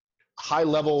high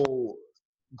level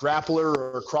grappler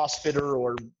or CrossFitter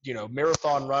or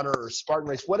marathon runner or Spartan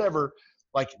race, whatever.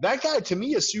 Like, that guy to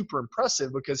me is super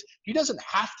impressive because he doesn't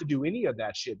have to do any of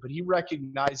that shit, but he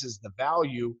recognizes the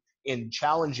value in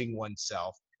challenging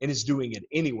oneself and is doing it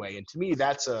anyway. And to me,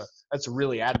 that's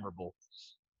really admirable.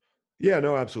 Yeah,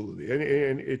 no, absolutely.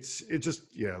 And it just,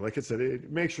 like I said,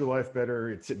 it makes your life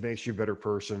better. It makes you a better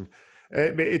person.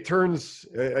 It turns,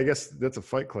 I guess that's a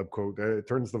Fight Club quote. It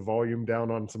turns the volume down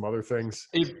on some other things.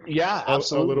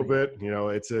 Absolutely. A little bit,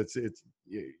 it's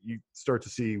you start to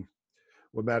see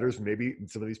what matters. Maybe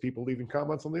some of these people leaving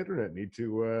comments on the internet need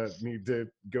to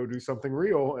go do something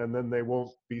real, and then they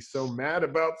won't be so mad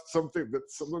about something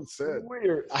that someone said.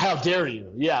 Weird. How dare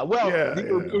you? Yeah. Well,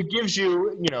 it gives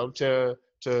you,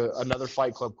 to another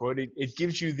Fight Club quote, it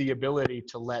gives you the ability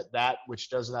to let that which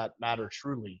does not matter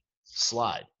truly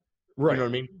slide. Right. You know what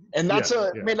I mean? And that's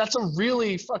that's a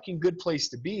really fucking good place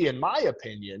to be, in my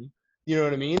opinion. You know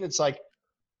what I mean? It's like,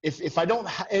 if I don't,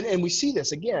 and we see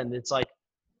this again, it's like,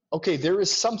 okay, there's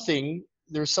something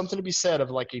to be said of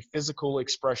like a physical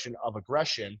expression of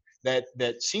aggression that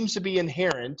seems to be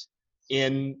inherent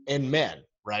in men,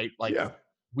 right? Like,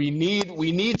 we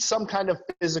need some kind of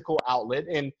physical outlet,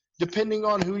 and depending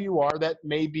on who you are, that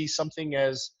may be something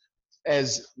as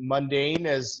mundane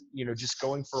as just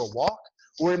going for a walk,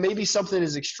 or it may be something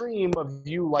as extreme of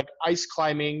you like ice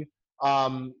climbing,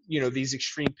 these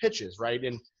extreme pitches, right?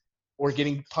 Or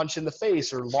getting punched in the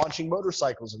face, or launching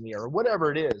motorcycles in the air, or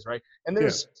whatever it is, right? And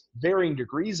there's varying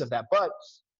degrees of that, but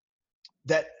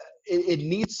that it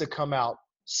needs to come out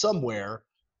somewhere,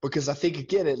 because I think,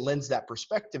 again, it lends that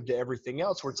perspective to everything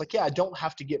else, where it's like, I don't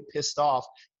have to get pissed off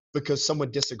because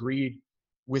someone disagreed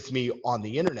with me on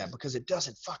the internet, because it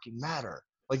doesn't fucking matter.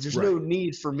 Like, there's Right. no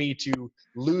need for me to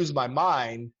lose my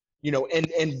mind,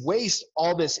 and waste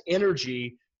all this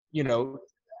energy,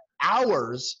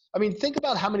 hours. I mean, think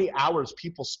about how many hours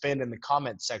people spend in the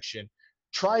comment section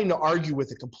trying to argue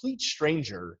with a complete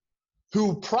stranger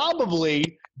who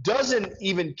probably doesn't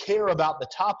even care about the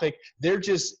topic. They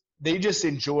just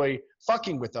enjoy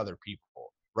fucking with other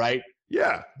people, right?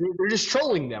 Yeah. They're just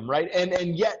trolling them, right?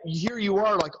 And yet here you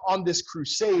are, like, on this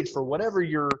crusade for whatever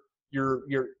you're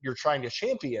trying to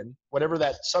champion, whatever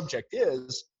that subject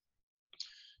is,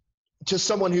 to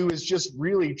someone who is just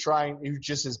really who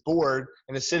just is bored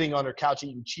and is sitting on their couch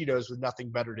eating Cheetos with nothing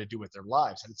better to do with their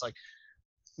lives. And it's like,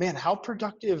 man, how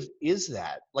productive is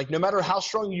that? Like, no matter how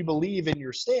strong you believe in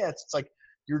your stance, it's like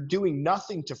you're doing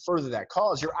nothing to further that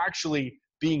cause. You're actually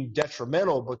being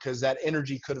detrimental, because that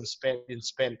energy could have been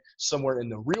spent somewhere in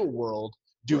the real world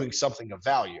doing something of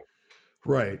value.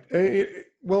 Right.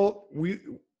 Well,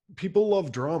 people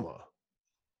love drama.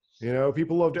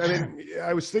 People love. I mean,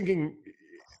 I was thinking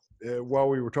while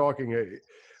we were talking,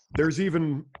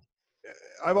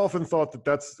 I've often thought that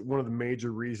that's one of the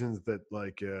major reasons that,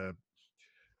 like,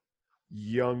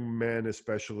 young men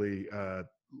especially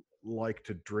like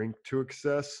to drink to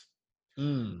excess,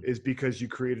 is because you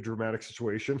create a dramatic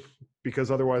situation,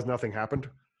 because otherwise nothing happened.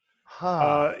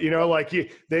 Huh. Like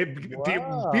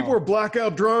Wow. people are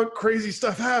blackout drunk, crazy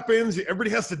stuff happens, everybody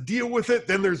has to deal with it.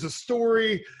 Then there's a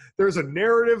story, there's a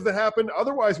narrative that happened.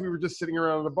 Otherwise, we were just sitting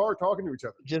around in the bar talking to each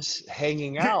other, just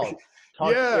hanging out.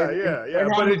 Yeah.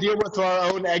 And having to deal with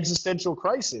our own existential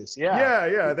crisis. Yeah.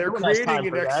 They're Everyone has time creating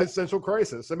an for that. existential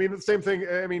crisis. I mean, the same thing.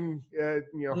 I mean,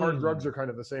 hard drugs are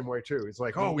kind of the same way too. It's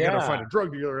like, oh, we got to find a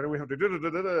drug dealer, and we have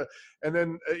to and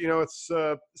then it's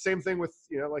same thing with,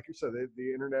 like you said,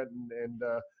 the internet and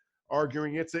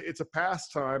arguing. It's a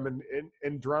pastime,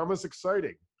 and drama's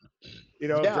exciting.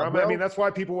 Drama. I mean, that's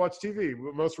why people watch TV.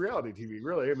 Most reality TV,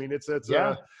 really. I mean, it's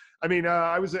I mean,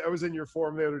 I was in your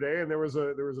forum the other day, and there was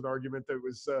an argument that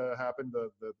was happened, the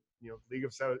League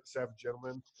of Savage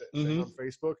Gentlemen thing on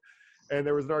Facebook, and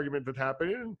there was an argument that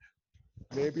happened, and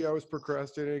maybe I was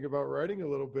procrastinating about writing a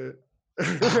little bit.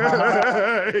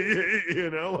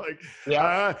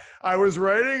 I was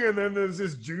writing, and then there's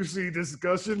this juicy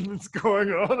discussion that's going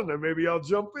on, and then maybe I'll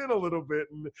jump in a little bit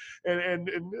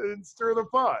and stir the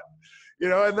pot,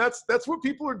 and that's what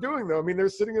people are doing, though. I mean, they're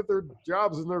sitting at their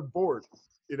jobs and they're bored.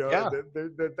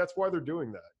 That's why they're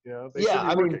doing that. They should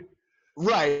be working.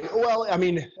 Right. Well, I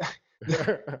mean,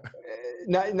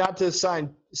 not to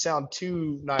sound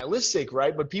too nihilistic,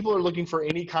 right? But people are looking for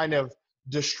any kind of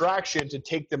distraction to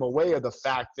take them away of the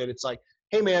fact that it's like,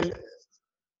 hey, man,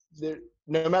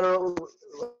 no matter,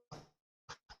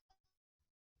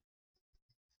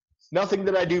 nothing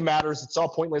that I do matters. It's all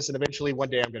pointless, and eventually one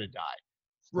day I'm going to die.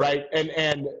 Right. And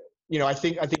I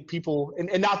think people,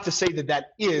 and not to say that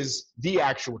is the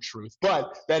actual truth,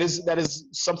 but that is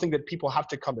something that people have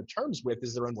to come to terms with,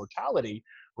 is their own mortality,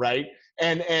 right?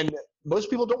 And most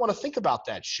people don't want to think about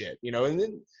that shit,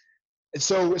 and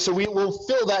so we will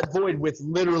fill that void with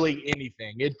literally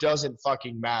anything. It doesn't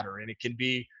fucking matter, and it can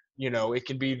be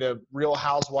the Real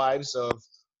Housewives of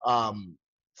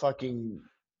fucking,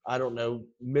 I don't know,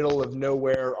 middle of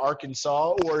nowhere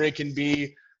Arkansas, or it can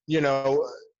be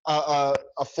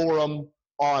a forum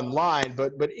online,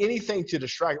 but anything to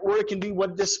distract, or it can be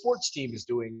what this sports team is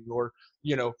doing, or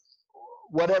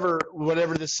whatever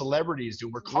this celebrity is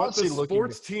doing. We're constantly looking. What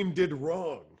the sports team did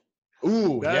wrong.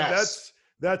 Ooh, yes.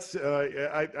 That's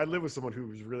I live with someone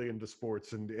who's really into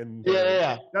sports, and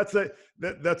that's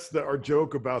our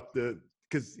joke about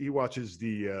because he watches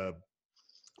the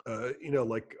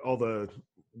like all the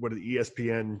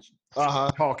ESPN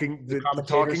talking the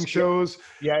talking shows,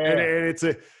 and it's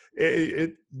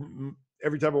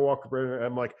every time I walk around,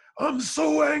 I'm like, I'm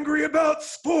so angry about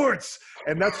sports,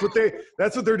 and that's what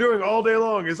they're doing all day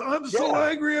long. Is I'm so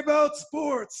angry about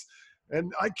sports,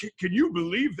 and can you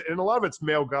believe that? And a lot of it's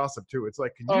male gossip too. It's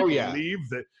like, can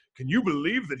you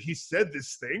believe that he said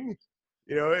this thing?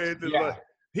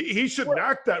 He shouldn't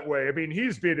act that way. I mean,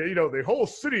 he's been, the whole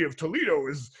city of Toledo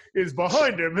is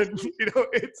behind him, and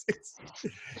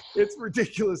it's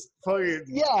ridiculous fucking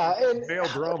male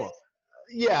drama.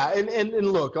 Yeah, and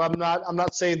look, I'm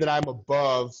not saying that I'm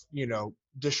above,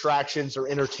 distractions or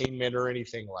entertainment or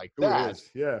anything like that.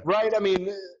 Yeah. Right? I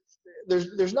mean,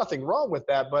 there's nothing wrong with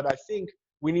that, but I think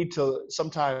we need to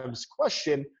sometimes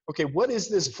question, okay, what is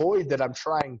this void that I'm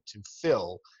trying to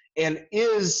fill? And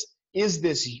is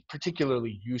this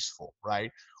particularly useful,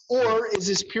 right? Or is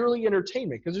this purely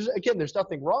entertainment? Because there's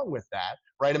nothing wrong with that,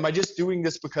 right? Am I just doing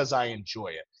this because I enjoy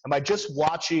it? Am I just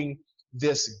watching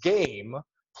this game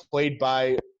played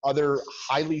by other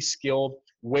highly skilled,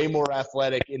 way more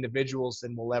athletic individuals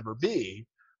than we'll ever be.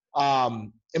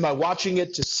 Am I watching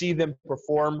it to see them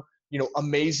perform,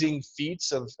 amazing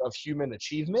feats of human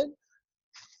achievement?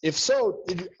 If so,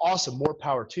 awesome, more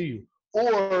power to you.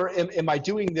 Or am I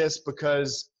doing this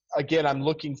because, again, I'm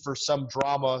looking for some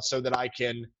drama so that I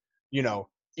can,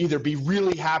 either be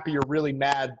really happy or really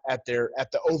mad at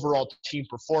the overall team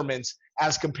performance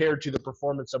as compared to the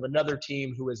performance of another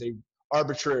team who is a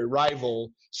arbitrary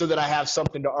rival, so that I have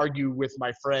something to argue with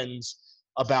my friends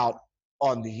about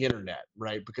on the internet,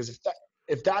 right? Because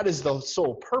if that is the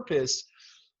sole purpose,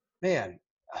 man,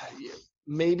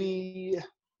 maybe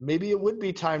it would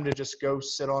be time to just go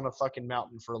sit on a fucking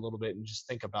mountain for a little bit and just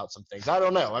think about some things. I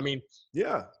don't know. I mean,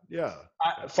 yeah.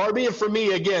 Far be it from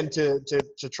me, again, to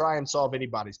try and solve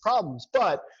anybody's problems.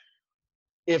 But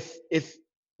if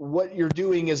what you're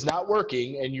doing is not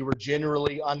working and you were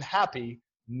generally unhappy,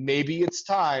 maybe it's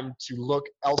time to look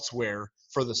elsewhere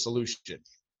for the solution.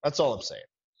 That's all I'm saying.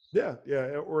 Yeah.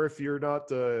 Or if you're not,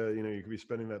 you could be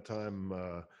spending that time,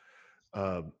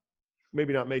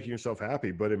 maybe not making yourself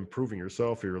happy, but improving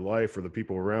yourself or your life or the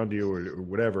people around you or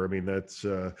whatever. I mean, that's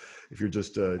if you're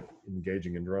just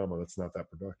engaging in drama, that's not that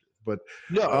productive. But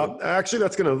no, actually,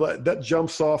 that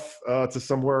jumps off to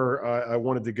somewhere I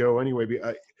wanted to go anyway.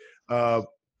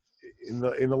 In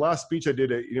the last speech I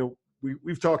did,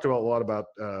 we've talked about a lot about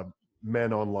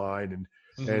men online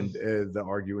and the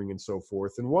arguing and so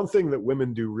forth. And one thing that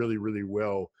women do really, really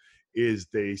well is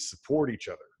they support each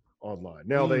other online.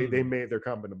 Now their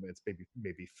compliments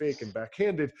maybe fake and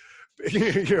backhanded,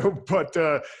 but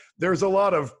there's a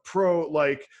lot of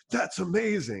that's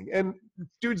amazing, and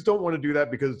dudes don't want to do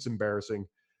that because it's embarrassing,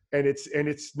 and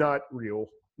it's not real.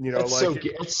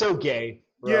 It's so gay.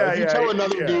 Bro. Yeah, if you tell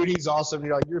another dude he's awesome,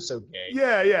 you're like, you're so gay.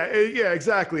 Yeah,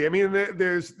 exactly. I mean,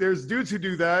 there's dudes who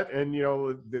do that, and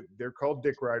they're called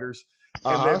dick riders,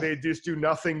 and they just do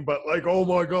nothing but oh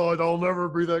my god, I'll never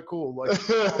be that cool.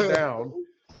 Calm down.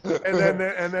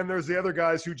 And then there's the other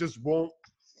guys who just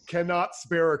cannot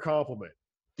spare a compliment.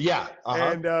 Yeah.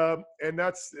 And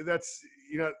that's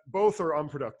both are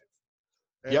unproductive.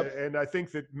 And I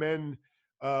think that men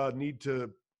need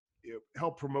to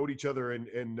help promote each other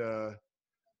and I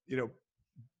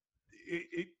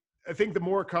think the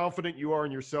more confident you are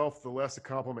in yourself, the less a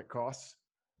compliment costs.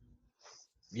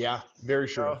 Yeah, very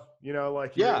true.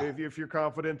 If you're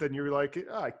confident, then you're like,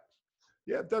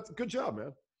 yeah, that's a good job,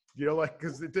 man.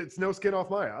 Because it's no skin off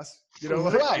my ass.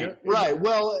 Right.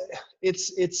 Well,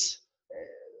 it's.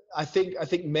 I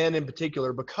think men in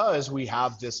particular, because we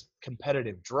have this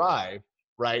competitive drive,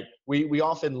 right? We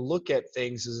often look at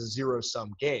things as a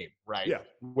zero-sum game, right? Yeah.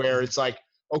 Where it's like,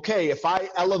 okay, if I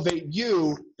elevate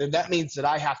you, then that means that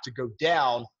I have to go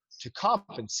down to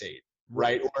compensate,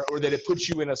 right? Or that it puts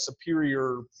you in a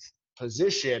superior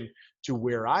position to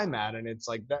where I'm at, and it's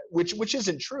like that, which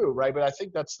isn't true, right? But I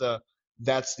think that's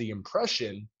the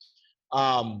impression.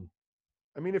 I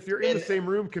mean, if you're in the same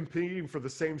room competing for the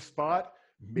same spot,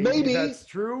 maybe that's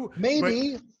true.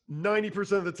 Maybe. But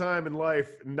 90% of the time in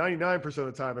life, 99% of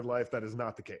the time in life, that is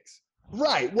not the case.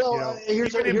 Right. Well,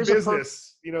 here's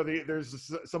business,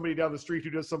 there's somebody down the street who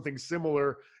does something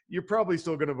similar. You're probably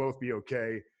still going to both be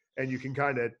okay. And you can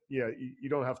kind of, you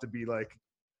don't have to be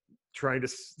trying to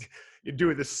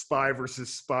do this spy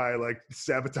versus spy,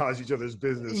 sabotage each other's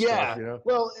business. Yeah. Stuff,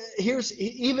 Well, here's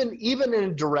even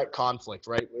in direct conflict,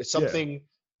 right? Something,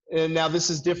 and now this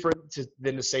is different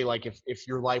than to say if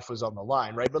your life was on the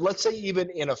line, right? But let's say even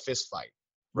in a fist fight,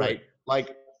 right?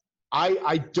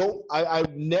 I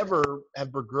never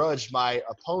have begrudged my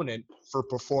opponent for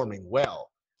performing well.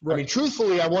 Right. I mean,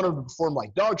 truthfully, I want him to perform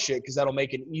like dog shit because that'll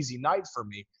make an easy night for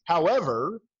me.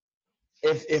 However,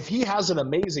 if he has an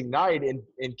amazing night and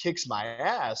kicks my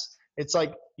ass, it's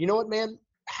like, you know what, man?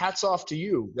 Hats off to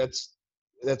you. That's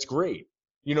great.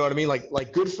 You know what I mean?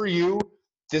 Like good for you.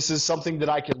 This is something that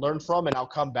I can learn from, and I'll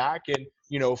come back and,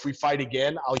 if we fight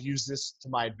again, I'll use this to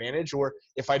my advantage. Or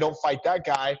if I don't fight that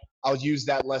guy, I'll use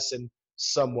that lesson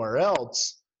somewhere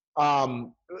else.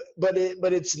 But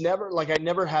it's never I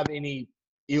never have any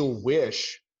ill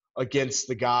wish against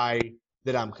the guy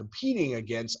that I'm competing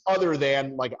against, other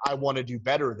than I want to do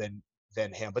better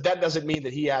than him. But that doesn't mean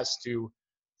that he has to,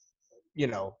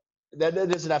 that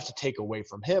doesn't have to take away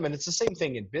from him. And it's the same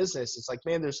thing in business. It's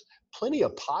man, there's plenty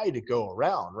of pie to go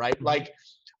around, right?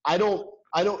 I don't,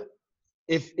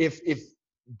 if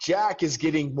Jack is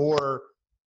getting more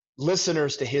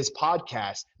listeners to his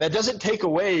podcast, that doesn't take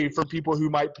away from people who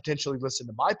might potentially listen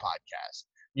to my podcast.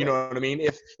 You know what I mean?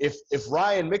 If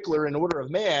Ryan Mickler and Order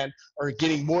of Man are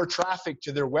getting more traffic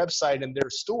to their website and their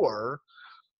store,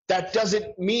 that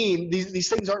doesn't mean these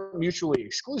things aren't mutually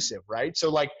exclusive, right? So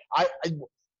like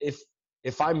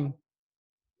if I'm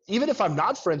even if I'm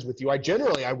not friends with you,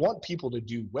 I want people to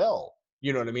do well.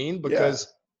 You know what I mean? Yeah.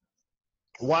 Because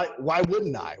why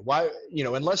wouldn't I? Why, you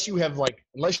know, unless you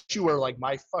are like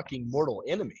my fucking mortal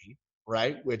enemy,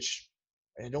 right? Which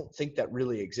I don't think that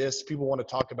really exists. People want to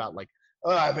talk about like,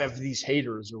 oh, I have these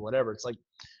haters or whatever. It's like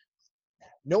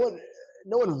no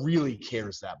one really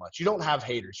cares that much. You don't have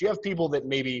haters. You have people that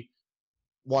maybe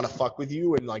want to fuck with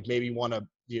you and like maybe want to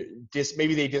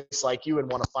maybe they dislike you and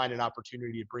want to find an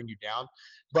opportunity to bring you down.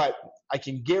 But I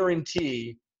can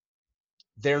guarantee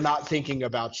they're not thinking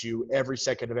about you every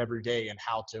second of every day and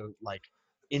how to like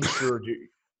ensure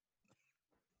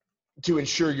to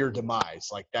ensure your demise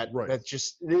like that. Right. That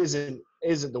just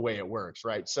isn't the way it works,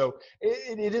 right? So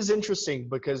it is interesting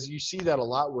because you see that a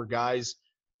lot where guys,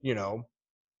 you know,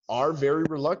 are very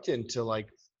reluctant to like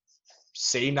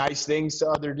say nice things to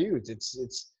other dudes. It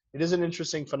is an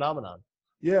interesting phenomenon.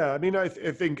 Yeah, I mean, I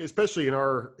think especially in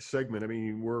our segment, I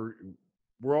mean,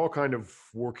 we're all kind of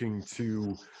working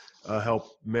to help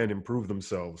men improve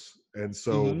themselves, and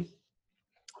so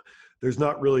there's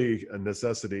not really a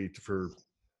necessity for,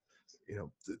 you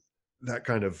know, that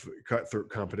kind of cutthroat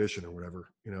competition or whatever.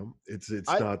 You know, it's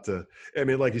not. I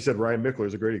mean, like you said, Ryan Mickler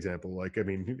is a great example. Like, I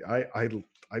mean,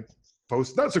 I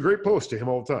post, that's a great post to him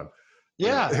all the time.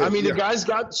 Yeah, I mean, the guy's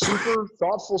got super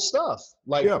thoughtful stuff.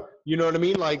 Like, you know what I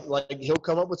mean? Like he'll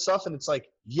come up with stuff, and it's like,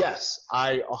 yes,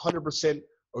 I 100%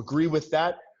 agree with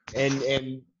that.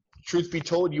 And truth be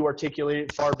told, you articulate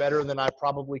it far better than I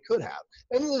probably could have.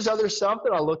 And then there's other stuff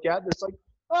that I look at that's like,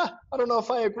 I don't know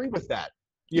if I agree with that.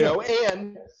 You know,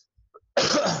 and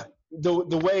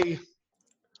the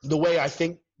way I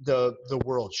think the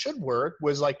world should work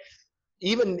was like,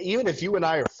 even if you and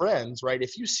I are friends, right?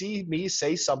 If you see me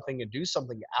say something and do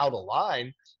something out of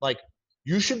line, like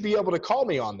you should be able to call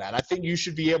me on that. I think you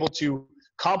should be able to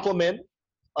compliment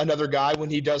another guy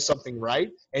when he does something right,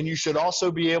 and you should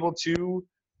also be able to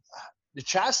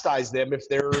chastise them if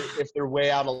they're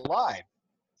way out of line.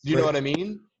 You know what I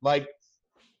mean? Like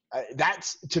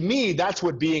that's, to me, that's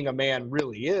what being a man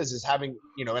really is having,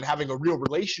 you know, and having a real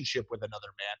relationship with another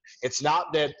man. It's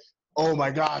not that, oh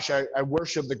my gosh, I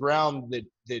worship the ground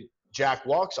that Jack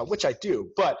walks on, which I do,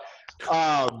 but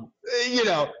you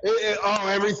know,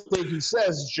 everything he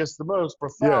says is just the most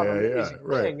profound, amazing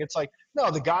thing. It's like, no,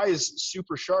 the guy is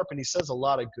super sharp and he says a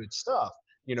lot of good stuff,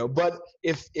 you know. But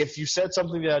if you said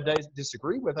something that I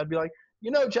disagree with, I'd be like,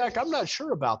 you know, Jack, I'm not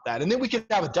sure about that, and then we could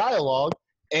have a dialogue,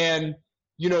 and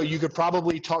you know, you could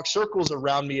probably talk circles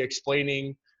around me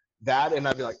explaining that, and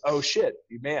I'd be like, oh shit,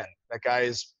 man, that guy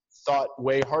is thought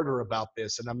way harder about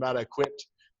this, and I'm not equipped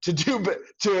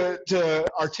to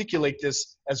articulate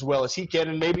this as well as he can,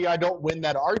 and maybe I don't win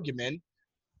that argument,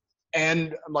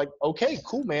 and I'm like, okay,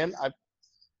 cool, man.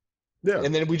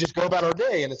 And then we just go about our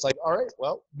day, and it's like, all right,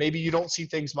 well, maybe you don't see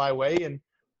things my way, and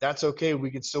that's okay.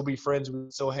 We can still be friends. We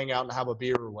can still hang out and have a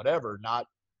beer or whatever.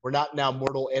 We're not now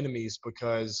mortal enemies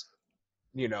because,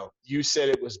 you know, you said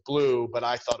it was blue, but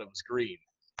I thought it was green.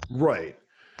 Right.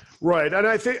 Right. And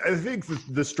I think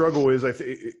the struggle is,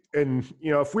 and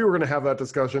you know, if we were going to have that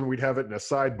discussion, we'd have it in a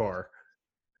sidebar,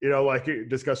 you know, like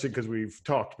discussing, because we've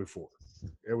talked before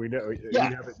and we know we'd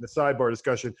have it in a sidebar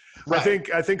discussion. Right.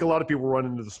 I think a lot of people run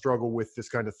into the struggle with this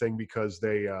kind of thing because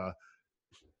they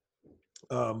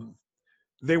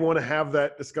want to have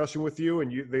that discussion with you,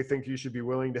 and they think you should be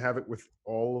willing to have it with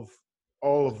all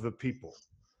of the people.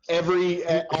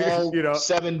 All you know,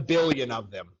 7 billion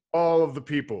of them. All of the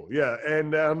people, yeah,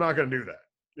 and I'm not going to do that.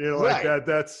 You know, like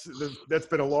that's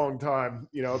been a long time.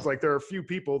 You know, it's like there are a few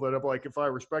people that I'm like, if I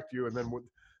respect you, and then,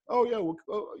 I'll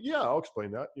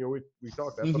explain that. You know, we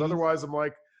talk that, but otherwise, I'm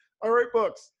like, all right,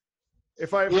 books.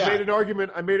 If I made an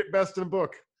argument, I made it best in a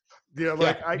book. You know,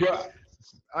 like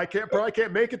I probably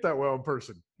can't make it that well in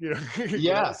person. You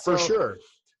know, for sure.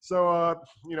 So,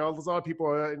 you know, there's a lot of people.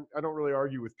 I don't really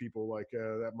argue with people like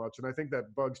that much, and I think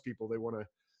that bugs people. They want to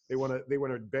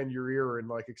bend your ear and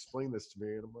like explain this to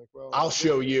me, and I'm like, well, I'll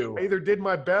show you. I either did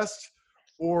my best,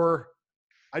 or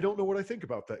I don't know what I think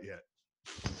about that yet.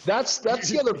 That's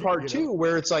the other part too,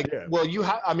 where it's like, well,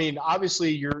 I mean,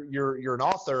 obviously you're an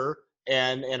author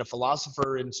and a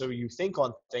philosopher, and so you think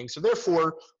on things. So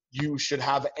therefore, you should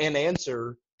have an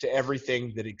answer to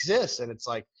everything that exists. And it's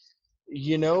like,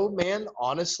 you know, man,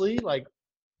 honestly, like,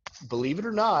 believe it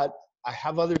or not, I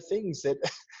have other things that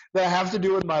I have to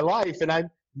do in my life, and I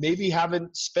maybe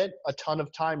haven't spent a ton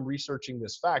of time researching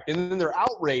this fact. And then they're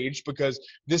outraged because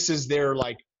this is their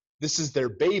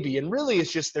baby, and really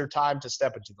it's just their time to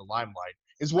step into the limelight.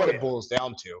 is what Oh, it yeah. boils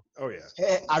down to. Oh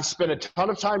yeah. I've spent a ton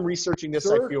of time researching this.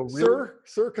 I Sir, feel really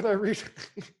sir, can I read?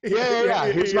 yeah.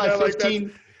 Here's You my know, like that's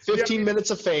 15 yeah. I mean, minutes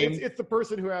of fame. it's the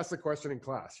person who asked the question in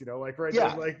class. You know, like right.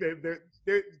 Yeah. Like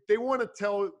they want to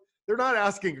tell. They're not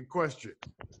asking a question.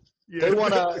 Yeah. They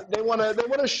want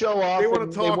to show off. They want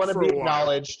And to they talk want to for be a while.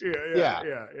 acknowledged.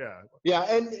 Yeah. Yeah.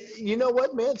 And you know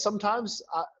what, man? Sometimes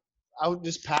I would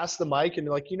just pass the mic and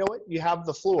be like, you know what? You have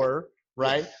the floor,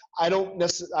 right? Yeah.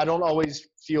 I don't always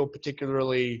feel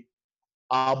particularly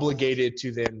obligated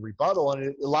to then rebuttal.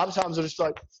 And a lot of times I'm just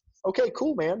like, okay,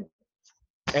 cool, man.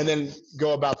 And then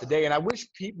go about the day. And I wish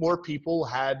more people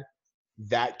had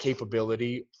that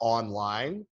capability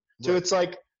online. So it's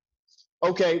like,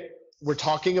 okay, we're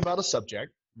talking about a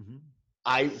subject.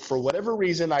 Mm-hmm. For whatever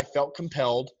reason, I felt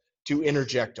compelled to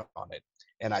interject on it.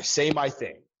 And I say my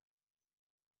thing.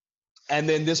 And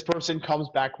then this person comes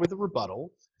back with a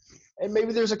rebuttal. And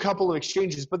maybe there's a couple of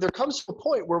exchanges, but there comes to a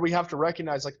point where we have to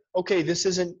recognize, like, okay, this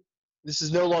is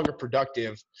no longer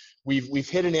productive. We've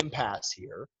hit an impasse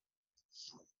here,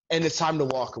 and it's time to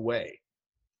walk away.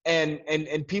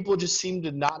 And people just seem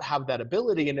to not have that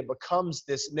ability, and it becomes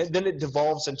this. Then it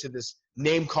devolves into this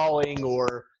name calling,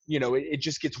 or it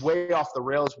just gets way off the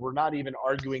rails. We're not even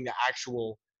arguing the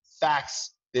actual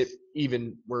facts that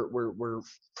even were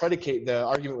predicate. The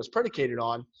argument was predicated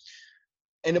on.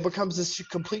 And it becomes this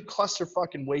complete cluster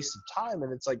fucking waste of time.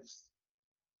 And it's like,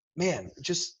 man,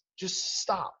 just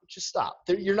stop. Just stop.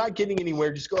 You're not getting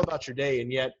anywhere. Just go about your day.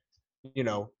 And yet,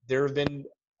 there have been,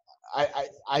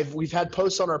 we've had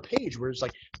posts on our page where it's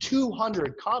like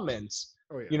 200 comments,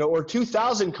 or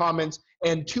 2,000 comments,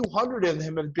 and 200 of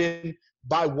them have been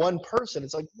by one person.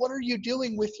 It's like, what are you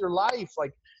doing with your life?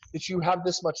 Like, that you have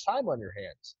this much time on your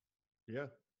hands?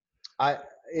 Yeah.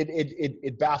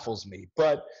 It baffles me,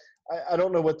 but I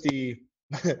don't know what the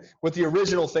what the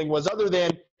original thing was, other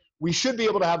than we should be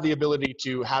able to have the ability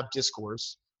to have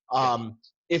discourse.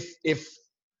 If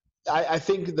I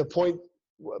think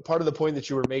part of the point that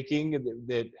you were making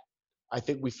that I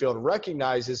think we fail to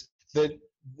recognize is that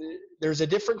there's a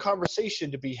different conversation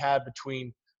to be had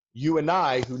between you and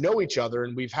I, who know each other,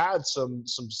 and we've had some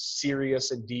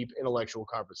serious and deep intellectual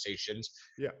conversations.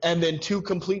 Yeah. And then two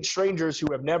complete strangers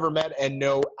who have never met and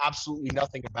know absolutely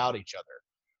nothing about each other.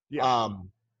 Yeah.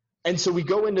 And so we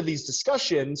go into these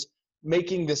discussions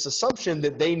making this assumption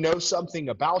that they know something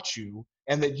about you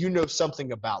and that you know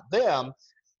something about them.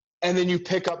 And then you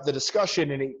pick up the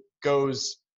discussion and it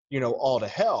goes, all to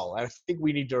hell. And I think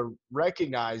we need to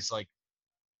recognize, like,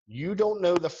 you don't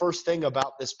know the first thing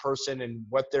about this person and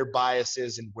what their bias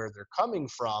is and where they're coming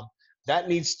from. That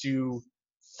needs to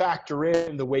factor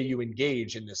in the way you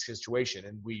engage in this situation.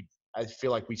 And I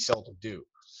feel like we seldom do.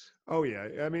 Oh yeah.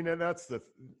 I mean, and that's the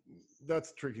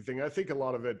tricky thing. I think a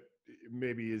lot of it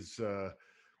maybe is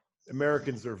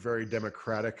Americans are very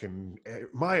democratic, and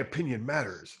my opinion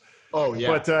matters. Oh yeah.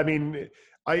 But I mean,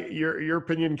 your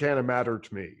opinion kind of matter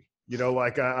to me.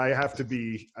 Like I have to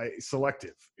be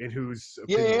selective in whose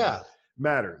opinion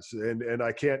matters, and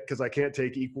I can't, because I can't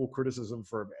take equal criticism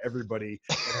from everybody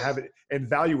and have it and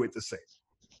value it the same.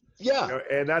 Yeah.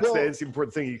 And that's the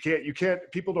important thing. You can't,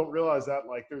 people don't realize that,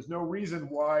 like, there's no reason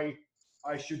why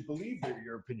I should believe that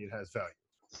your opinion has value.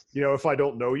 If I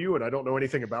don't know you and I don't know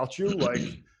anything about you, like,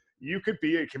 you could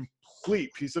be a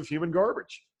complete piece of human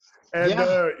garbage. And,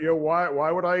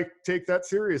 why would I take that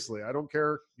seriously? I don't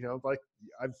care. Like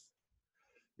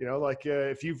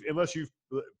unless you've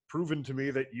proven to me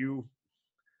that you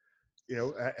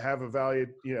have a value,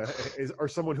 are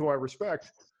someone who I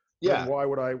respect. Yeah. Why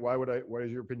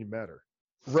does your opinion matter?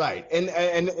 Right.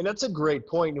 And that's a great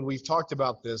point. And we've talked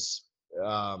about this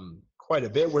quite a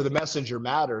bit, where the messenger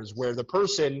matters, where the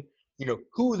person,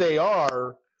 who they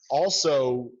are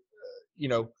also,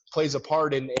 plays a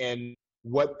part in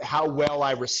how well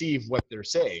I receive what they're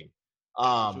saying.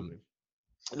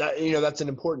 That's an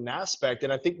important aspect.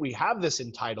 And I think we have this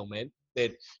entitlement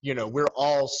that, we're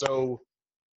all so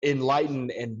enlightened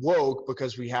and woke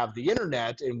because we have the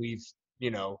internet, and we've,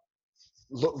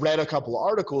 read a couple of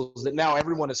articles that now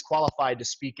everyone is qualified to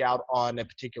speak out on a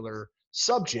particular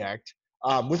subject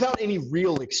without any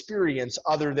real experience,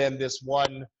 other than this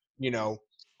one,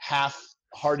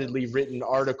 half-heartedly written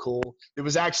article that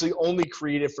was actually only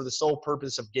created for the sole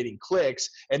purpose of getting clicks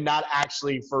and not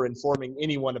actually for informing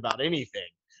anyone about anything,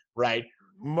 right?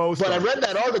 But I read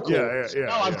that article.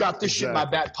 Now I've got this shit in my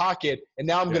back pocket, and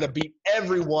now I'm going to beat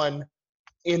everyone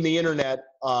in the internet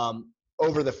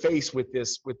over the face with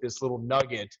this little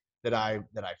nugget that I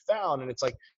found. And it's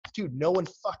like, dude, no one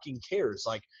fucking cares.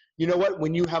 Like, you know what?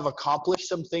 When you have accomplished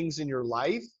some things in your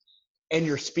life and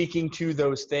you're speaking to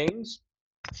those things,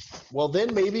 well,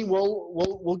 then maybe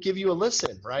we'll give you a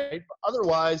listen, right? But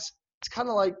otherwise, it's kind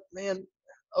of like, man,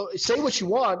 say what you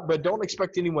want, but don't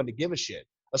expect anyone to give a shit,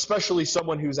 especially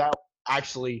someone who's out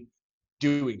actually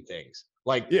doing things.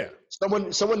 Like Yeah.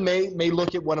 someone may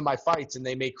look at one of my fights and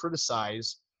they may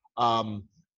criticize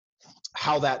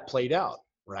how that played out,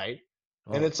 right?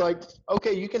 And Oh. it's like,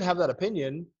 okay, you can have that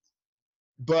opinion,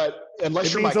 but unless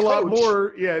It you're my means a lot coach,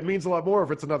 more. Yeah, it means a lot more if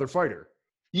it's another fighter.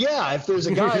 yeah, if there's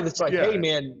a guy that's like, Yeah. hey,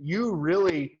 man, you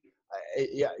really,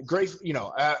 yeah, great, you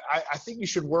know, I think you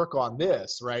should work on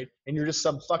this, right? And you're just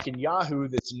some fucking Yahoo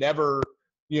that's never,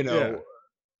 you know,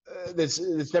 that's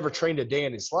never trained a day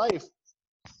in his life.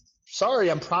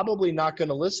 Sorry, I'm probably not going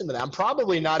to listen to that. I'm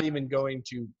probably not even going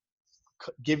to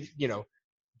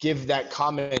give that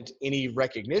comment any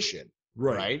recognition,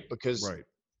 right? Because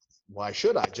why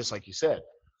should I? Just like you said.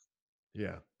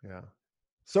 Yeah. Yeah.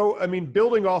 So, I mean,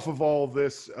 building off of all of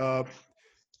this,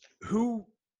 who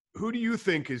do you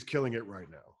think is killing it right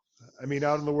now? I mean,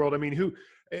 out in the world, I mean,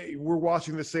 we're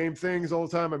watching the same things all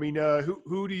the time. I mean,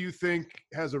 who do you think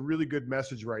has a really good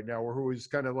message right now, or who is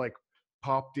kind of like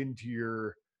popped into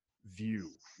your view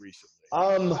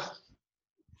recently?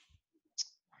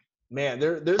 Man,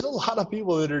 there's a lot of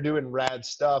people that are doing rad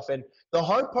stuff, and the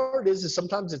hard part is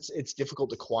sometimes it's difficult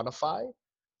to quantify.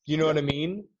 You know what I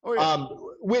mean? Oh yeah.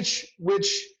 Which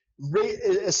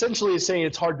essentially is saying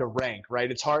it's hard to rank, right?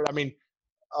 It's hard. I mean,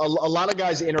 a lot of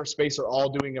guys in our space are all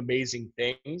doing amazing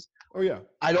things. Oh yeah.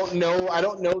 I don't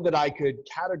know that I could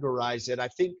categorize it. I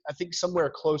think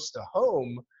somewhere close to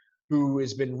home, who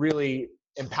has been really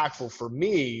impactful for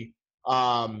me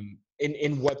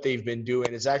in what they've been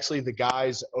doing is actually the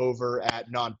guys over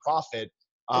at Nonprofit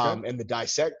and the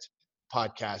Dissect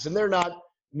podcast, and they're not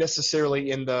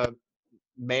necessarily in the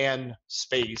man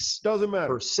space, doesn't matter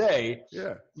per se.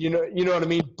 Yeah. You know what I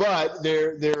mean? But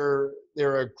they're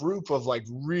a group of like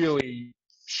really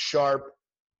sharp,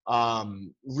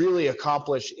 really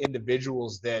accomplished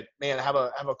individuals that, man, have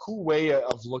a cool way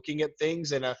of looking at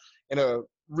things and a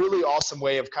really awesome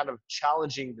way of kind of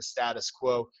challenging the status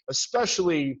quo,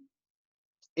 especially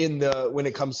when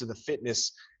it comes to the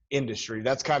fitness industry.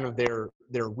 That's kind of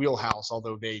their wheelhouse,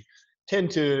 although they tend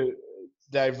to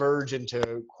diverge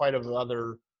into quite of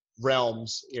other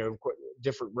realms,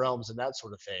 different realms and that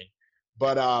sort of thing.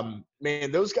 But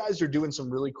man, those guys are doing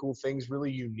some really cool things, really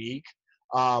unique,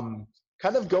 kind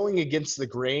of going against the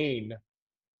grain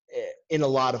in a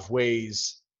lot of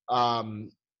ways,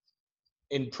 in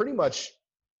pretty much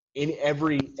in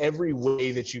every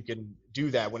way that you can do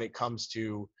that when it comes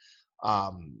to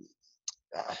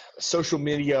social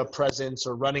media presence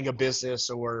or running a business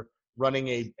or running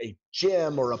a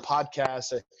gym or a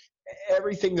podcast.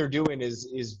 Everything they're doing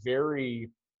is very,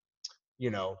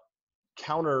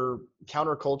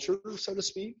 counterculture, so to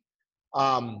speak,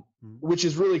 which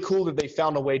is really cool that they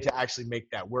found a way to actually make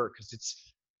that work, because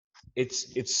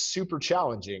it's super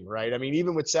challenging, right? I mean,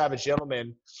 even with Savage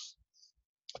Gentleman,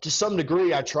 to some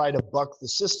degree, I try to buck the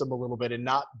system a little bit and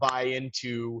not buy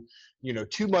into,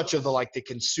 too much of the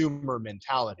consumer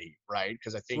mentality, right?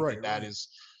 Because I think that is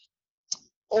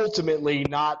ultimately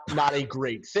not a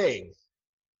great thing.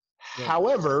 Right.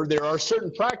 However, there are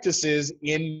certain practices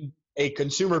in a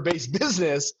consumer-based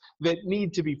business that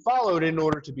need to be followed in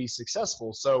order to be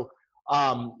successful. So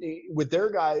with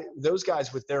those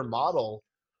guys with their model,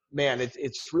 man,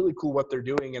 it's really cool what they're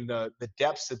doing and the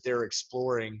depths that they're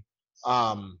exploring,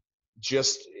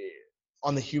 just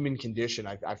on the human condition.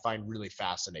 I find really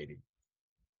fascinating.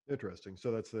 Interesting.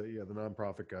 So that's the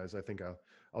Nonprofit guys. I think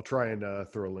I'll try and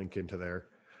throw a link into there.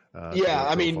 Yeah,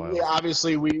 I mean,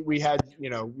 obviously we had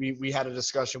we had a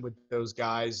discussion with those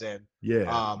guys, and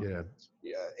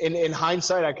in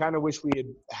hindsight, I kind of wish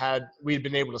we'd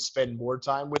been able to spend more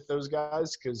time with those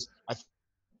guys, because I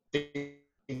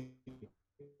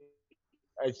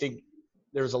think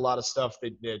there's a lot of stuff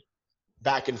that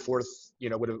back and forth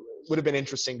would have been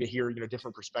interesting to hear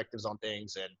different perspectives on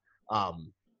things.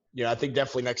 And I think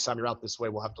definitely next time you're out this way,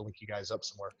 we'll have to link you guys up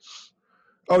somewhere.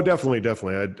 Oh, definitely.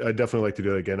 I'd definitely like to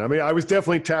do it again. I mean, I was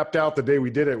definitely tapped out the day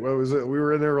we did it. What was it? We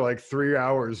were in there like 3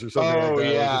 hours or something like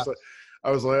that. Yeah.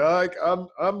 I was like,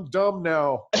 I'm dumb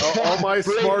now. All my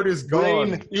smart is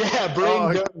gone.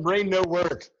 Brain no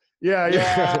work.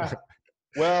 Yeah.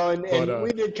 Well, and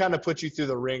we did kind of put you through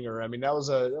the ringer. I mean, that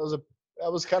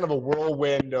was kind of a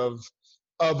whirlwind of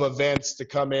events to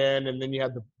come in, and then you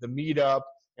had the meetup,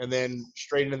 and then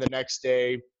straight into the next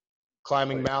day,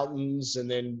 climbing mountains, and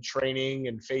then training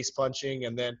and face punching,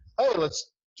 and then, hey,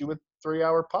 let's do a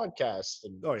 3-hour podcast.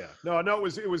 And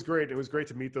it was great. It was great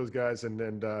to meet those guys,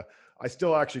 and I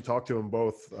still actually talk to them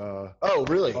both. Oh,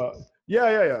 really?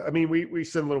 Yeah. I mean, we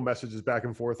send little messages back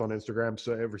and forth on Instagram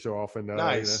so every so often.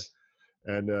 Nice.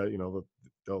 And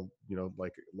they'll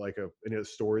like in a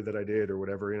story that I did or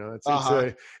whatever.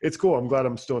 Uh-huh. It's cool. I'm glad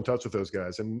I'm still in touch with those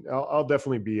guys, and I'll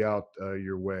definitely be out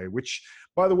your way. Which,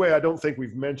 by the way, I don't think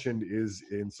we've mentioned is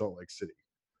in Salt Lake City.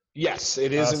 Yes,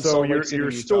 it is in So Salt Lake City,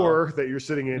 your Utah. store that you're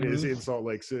sitting in is Hmm. in Salt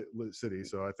Lake City.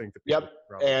 So I think that people Yep.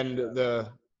 probably And the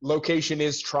location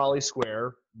is Trolley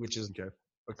Square, which is okay.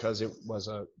 because it was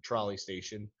a trolley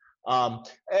station. And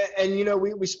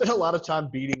we spent a lot of time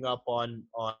beating up on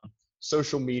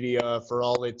social media for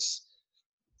all its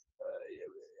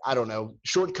I don't know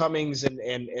shortcomings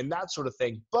and that sort of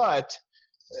thing. But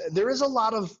there is a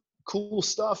lot of cool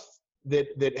stuff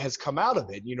that has come out of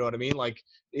it. You know what I mean? Like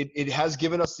it has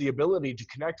given us the ability to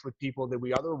connect with people that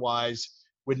we otherwise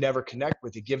would never connect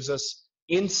with. It gives us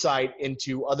insight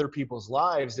into other people's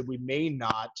lives that we may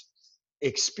not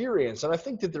experience. And I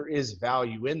think that there is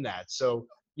value in that. So,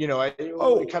 it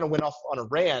Oh, kind of went off on a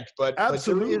rant, but there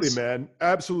absolutely, is man.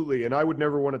 Absolutely. And I would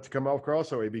never want it to come across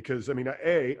that way because I mean,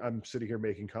 I'm sitting here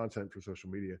making content for social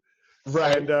media.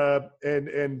 right.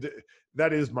 And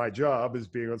that is my job, is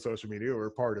being on social media, or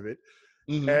part of it.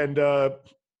 Hmm. And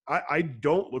I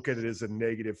don't look at it as a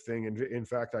negative thing. And in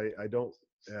fact, I don't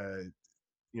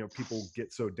people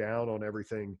get so down on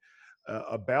everything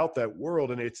about that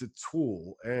world, and it's a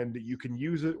tool, and you can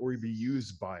use it or be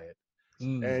used by it,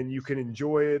 Mm. and you can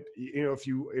enjoy it. If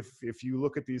you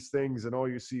look at these things and all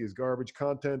you see is garbage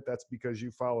content, that's because you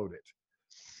followed it.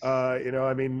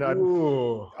 I mean,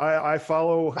 Ooh. I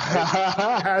follow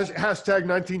hashtag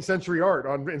 19th century art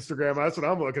on Instagram. That's what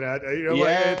I'm looking at. Like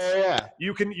Yeah, yeah.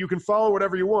 you can follow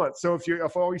whatever you want. So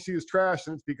if all you see is trash,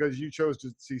 then it's because you chose to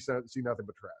see nothing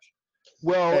but trash.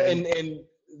 Well, And and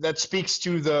that speaks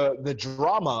to the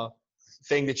drama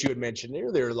thing that you had mentioned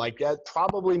earlier. Like that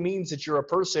probably means that you're a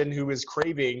person who is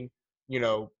craving, you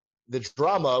know, the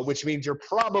drama, which means you're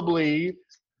probably,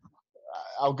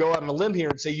 I'll go out on a limb here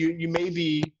and say you may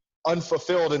be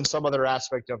unfulfilled in some other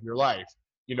aspect of your life.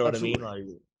 You know what I mean?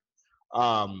 absolutely, Like,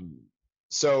 um,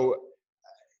 so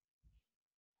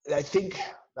I think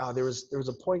there was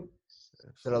a point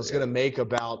that I was going to make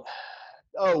about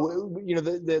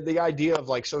the idea of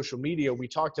like social media. We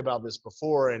talked about this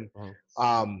before, and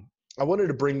uh I wanted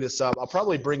to bring this up. I'll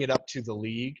probably bring it up to the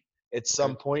league at okay,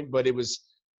 some point, but it was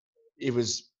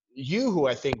you who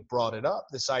I think brought it up.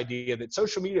 This idea that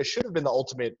social media should have been the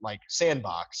ultimate like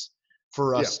sandbox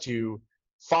for yeah. us to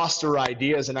foster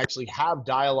ideas and actually have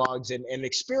dialogues and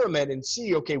experiment and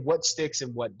see, okay, what sticks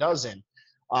and what doesn't.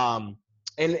 Um,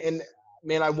 and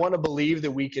man, I want to believe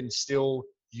that we can still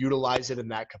utilize it in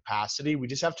that capacity. We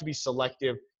just have to be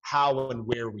selective how and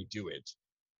where we do it.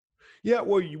 Yeah,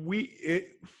 well,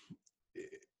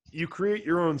 you create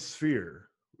your own sphere.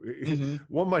 Mm-hmm.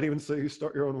 One might even say you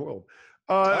start your own world.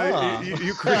 Ah.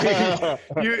 You create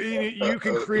you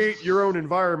can create your own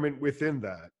environment within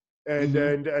that, Mm-hmm.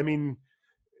 and I mean,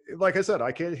 like I said,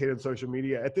 I can't hate on social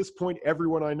media at this point.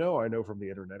 Everyone I know from the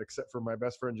internet, except for my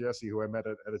best friend Jesse, who I met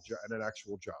at an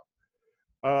actual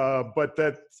job. But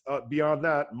that beyond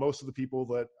that, most of the people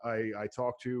that I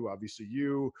talk to, obviously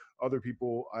you, other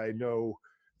people I know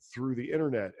through the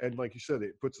internet, and like you said,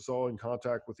 it puts us all in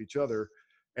contact with each other,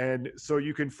 and so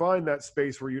you can find that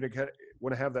space where you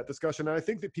want to have that discussion. And I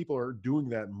think that people are doing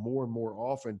that more and more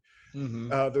often. Mm-hmm.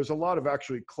 There's a lot of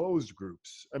actually closed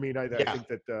groups. I mean, I Yeah, think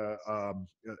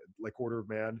that like Order of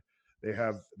Man, they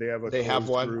have a they have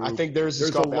closed one. I group. think theirs is There's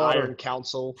a called the lot of Iron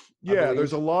Council, I yeah,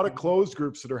 there's a believe. lot of closed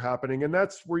groups that are happening, and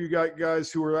that's where you got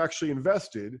guys who are actually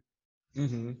invested.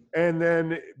 Mm-hmm. And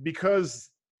then because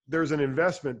there's an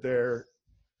investment there,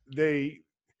 they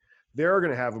they are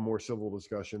going to have a more civil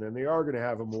discussion, and they are going to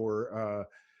have a more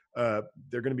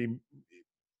they're going to be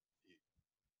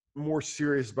more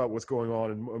serious about what's going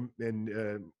on,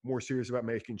 and more serious about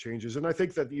making changes. And I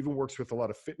think that even works with a lot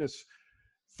of fitness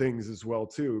things as well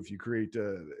too. If you create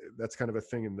that's kind of a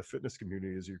thing in the fitness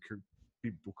community, is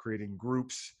people creating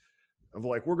groups of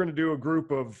like, we're going to do a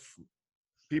group of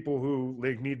people who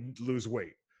like need to lose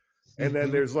weight, and then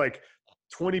Mm-hmm. there's like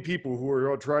 20 people who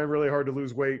are trying really hard to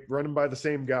lose weight, running by the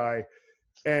same guy,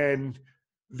 and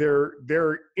they're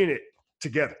in it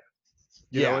together,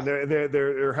 Yeah. and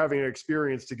they're having an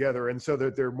experience together, and so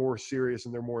that they're more serious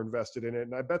and they're more invested in it.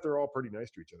 And I bet they're all pretty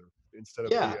nice to each other instead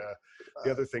of Yeah.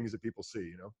 the other things that people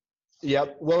see.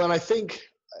 Yep. Well, and I think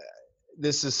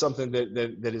this is something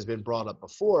that has been brought up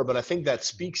before, but I think that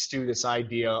speaks to this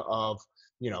idea of,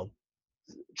 you know,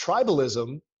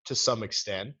 tribalism to some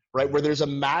extent, right? Where there's a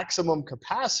maximum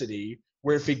capacity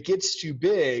where if it gets too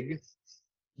big,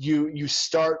 you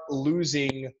start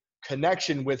losing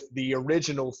connection with the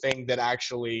original thing that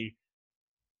actually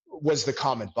was the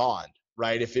common bond,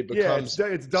 right? If it Yeah, becomes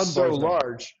it's so Dunbar's number.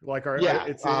 large, Like yeah,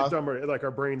 it's Dunbar. Like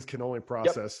our brains can only yep.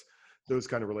 process those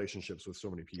kind of relationships with so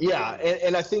many people. Yeah,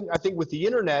 and I think with the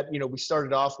internet, we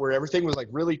started off where everything was like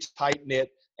really tight knit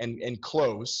and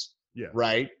close, Yeah.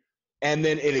 right? And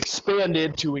then it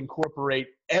expanded to incorporate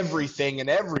everything and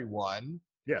everyone.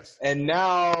 Yes. And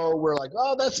now we're like,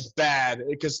 oh, that's bad,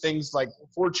 because things like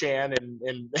 4chan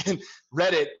and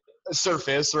Reddit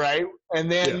surface, right?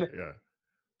 And then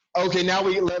okay, now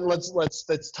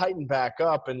let's tighten back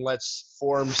up and let's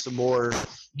form some more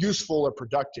useful or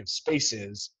productive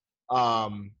spaces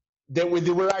that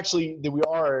we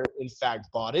are in fact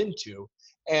bought into,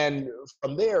 and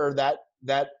from there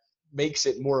that makes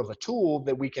it more of a tool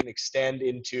that we can extend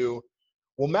into.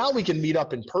 Well, now we can meet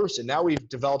up in person. Now we've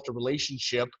developed a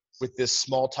relationship with this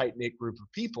small, tight-knit group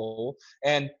of people,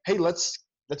 and hey, let's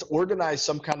organize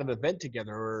some kind of event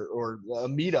together, or a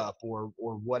meetup, or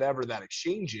whatever that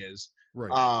exchange is.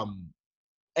 Right.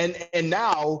 And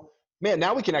now, man,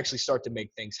 now we can actually start to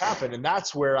make things happen. And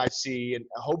that's where I see, and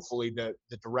hopefully the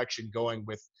direction going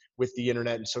with the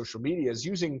internet and social media is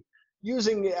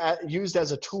used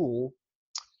as a tool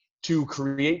to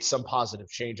create some positive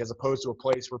change, as opposed to a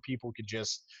place where people could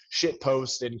just shit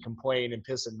post and complain and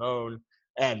piss and moan,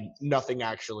 and nothing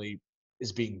actually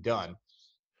is being done.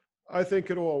 I think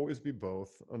it'll always be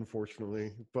both,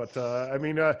 unfortunately. But I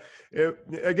mean,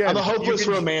 again, I'm a hopeless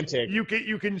romantic. You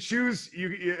can choose.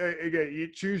 Again, you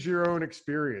choose your own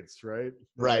experience, right?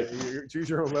 Right. You choose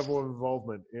your own level of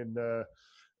involvement in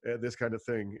this kind of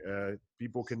thing.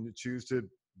 People can choose to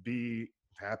be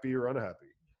happy or unhappy.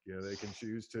 They can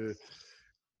choose to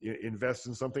invest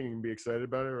in something and be excited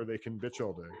about it, or they can bitch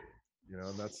all day.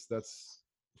 And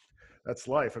that's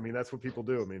life. I mean, that's what people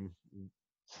do. I mean,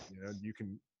 you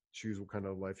can choose what kind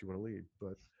of life you want to lead.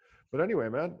 But anyway,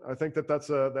 man, I think that's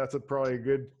a probably a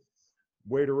good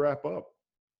way to wrap up.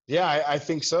 Yeah, I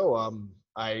think so.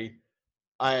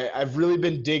 I've really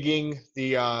been digging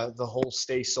the whole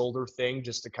stay solar thing,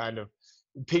 just to kind of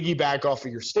piggyback off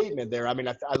of your statement there. I mean,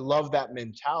 I love that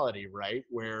mentality, right?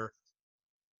 Where,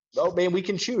 oh man, we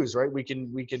can choose, right? We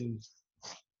can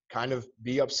kind of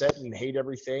be upset and hate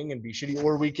everything and be shitty,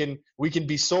 or we can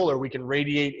be solar. We can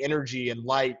radiate energy and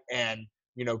light, and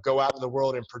go out in the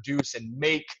world and produce and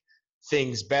make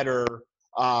things better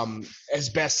as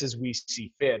best as we see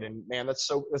fit. And man,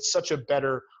 that's such a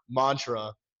better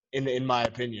mantra in my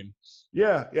opinion.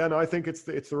 Yeah, no, I think it's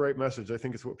the right message. I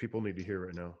think it's what people need to hear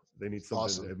right now. They need something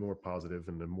Awesome. more positive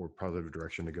and a more positive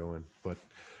direction to go in. But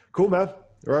cool, man.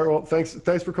 All right, well,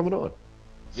 thanks for coming on.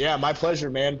 Yeah, my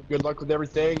pleasure, man. Good luck with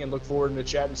everything, and look forward to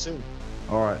chatting soon.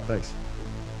 All right, thanks.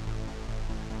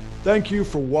 Thank you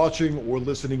for watching or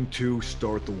listening to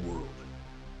Start the World.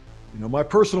 My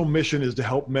personal mission is to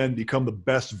help men become the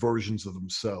best versions of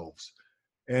themselves,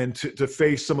 and to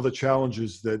face some of the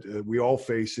challenges that we all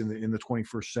face in the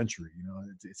 21st century.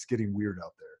 It's getting weird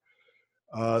out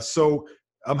there. So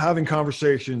I'm having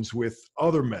conversations with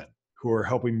other men who are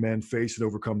helping men face and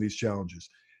overcome these challenges.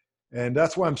 And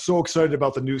that's why I'm so excited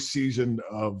about the new season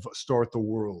of Start the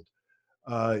World.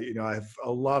 I have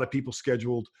a lot of people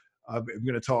scheduled. I'm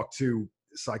going to talk to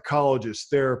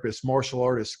psychologists, therapists, martial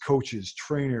artists, coaches,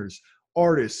 trainers,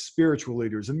 artists, spiritual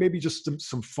leaders, and maybe just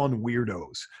some fun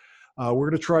weirdos.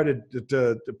 We're going to try to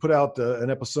put out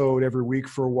an episode every week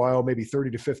for a while, maybe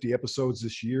 30 to 50 episodes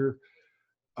this year.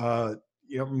 I'm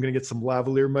going to get some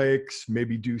lavalier mics,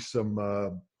 maybe do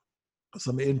some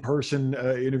in-person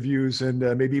interviews, and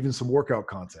maybe even some workout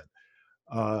content.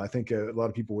 I think a lot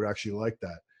of people would actually like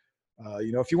that.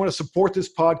 If you want to support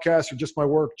this podcast or just my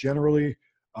work generally,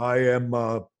 I'm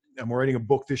writing a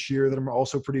book this year that I'm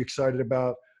also pretty excited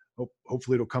about.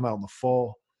 Hopefully it'll come out in the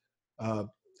fall.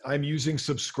 I'm using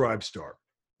Subscribestar.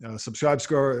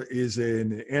 Subscribestar is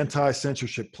an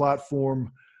anti-censorship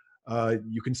platform.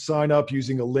 You can sign up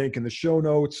using a link in the show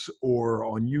notes or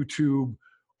on YouTube,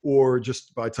 or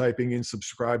just by typing in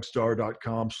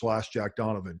subscribestar.com/Jack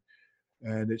Donovan,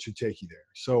 and it should take you there.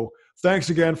 So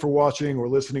thanks again for watching or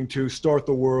listening to Start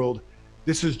the World.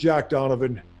 This is Jack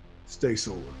Donovan. Stay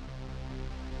solar.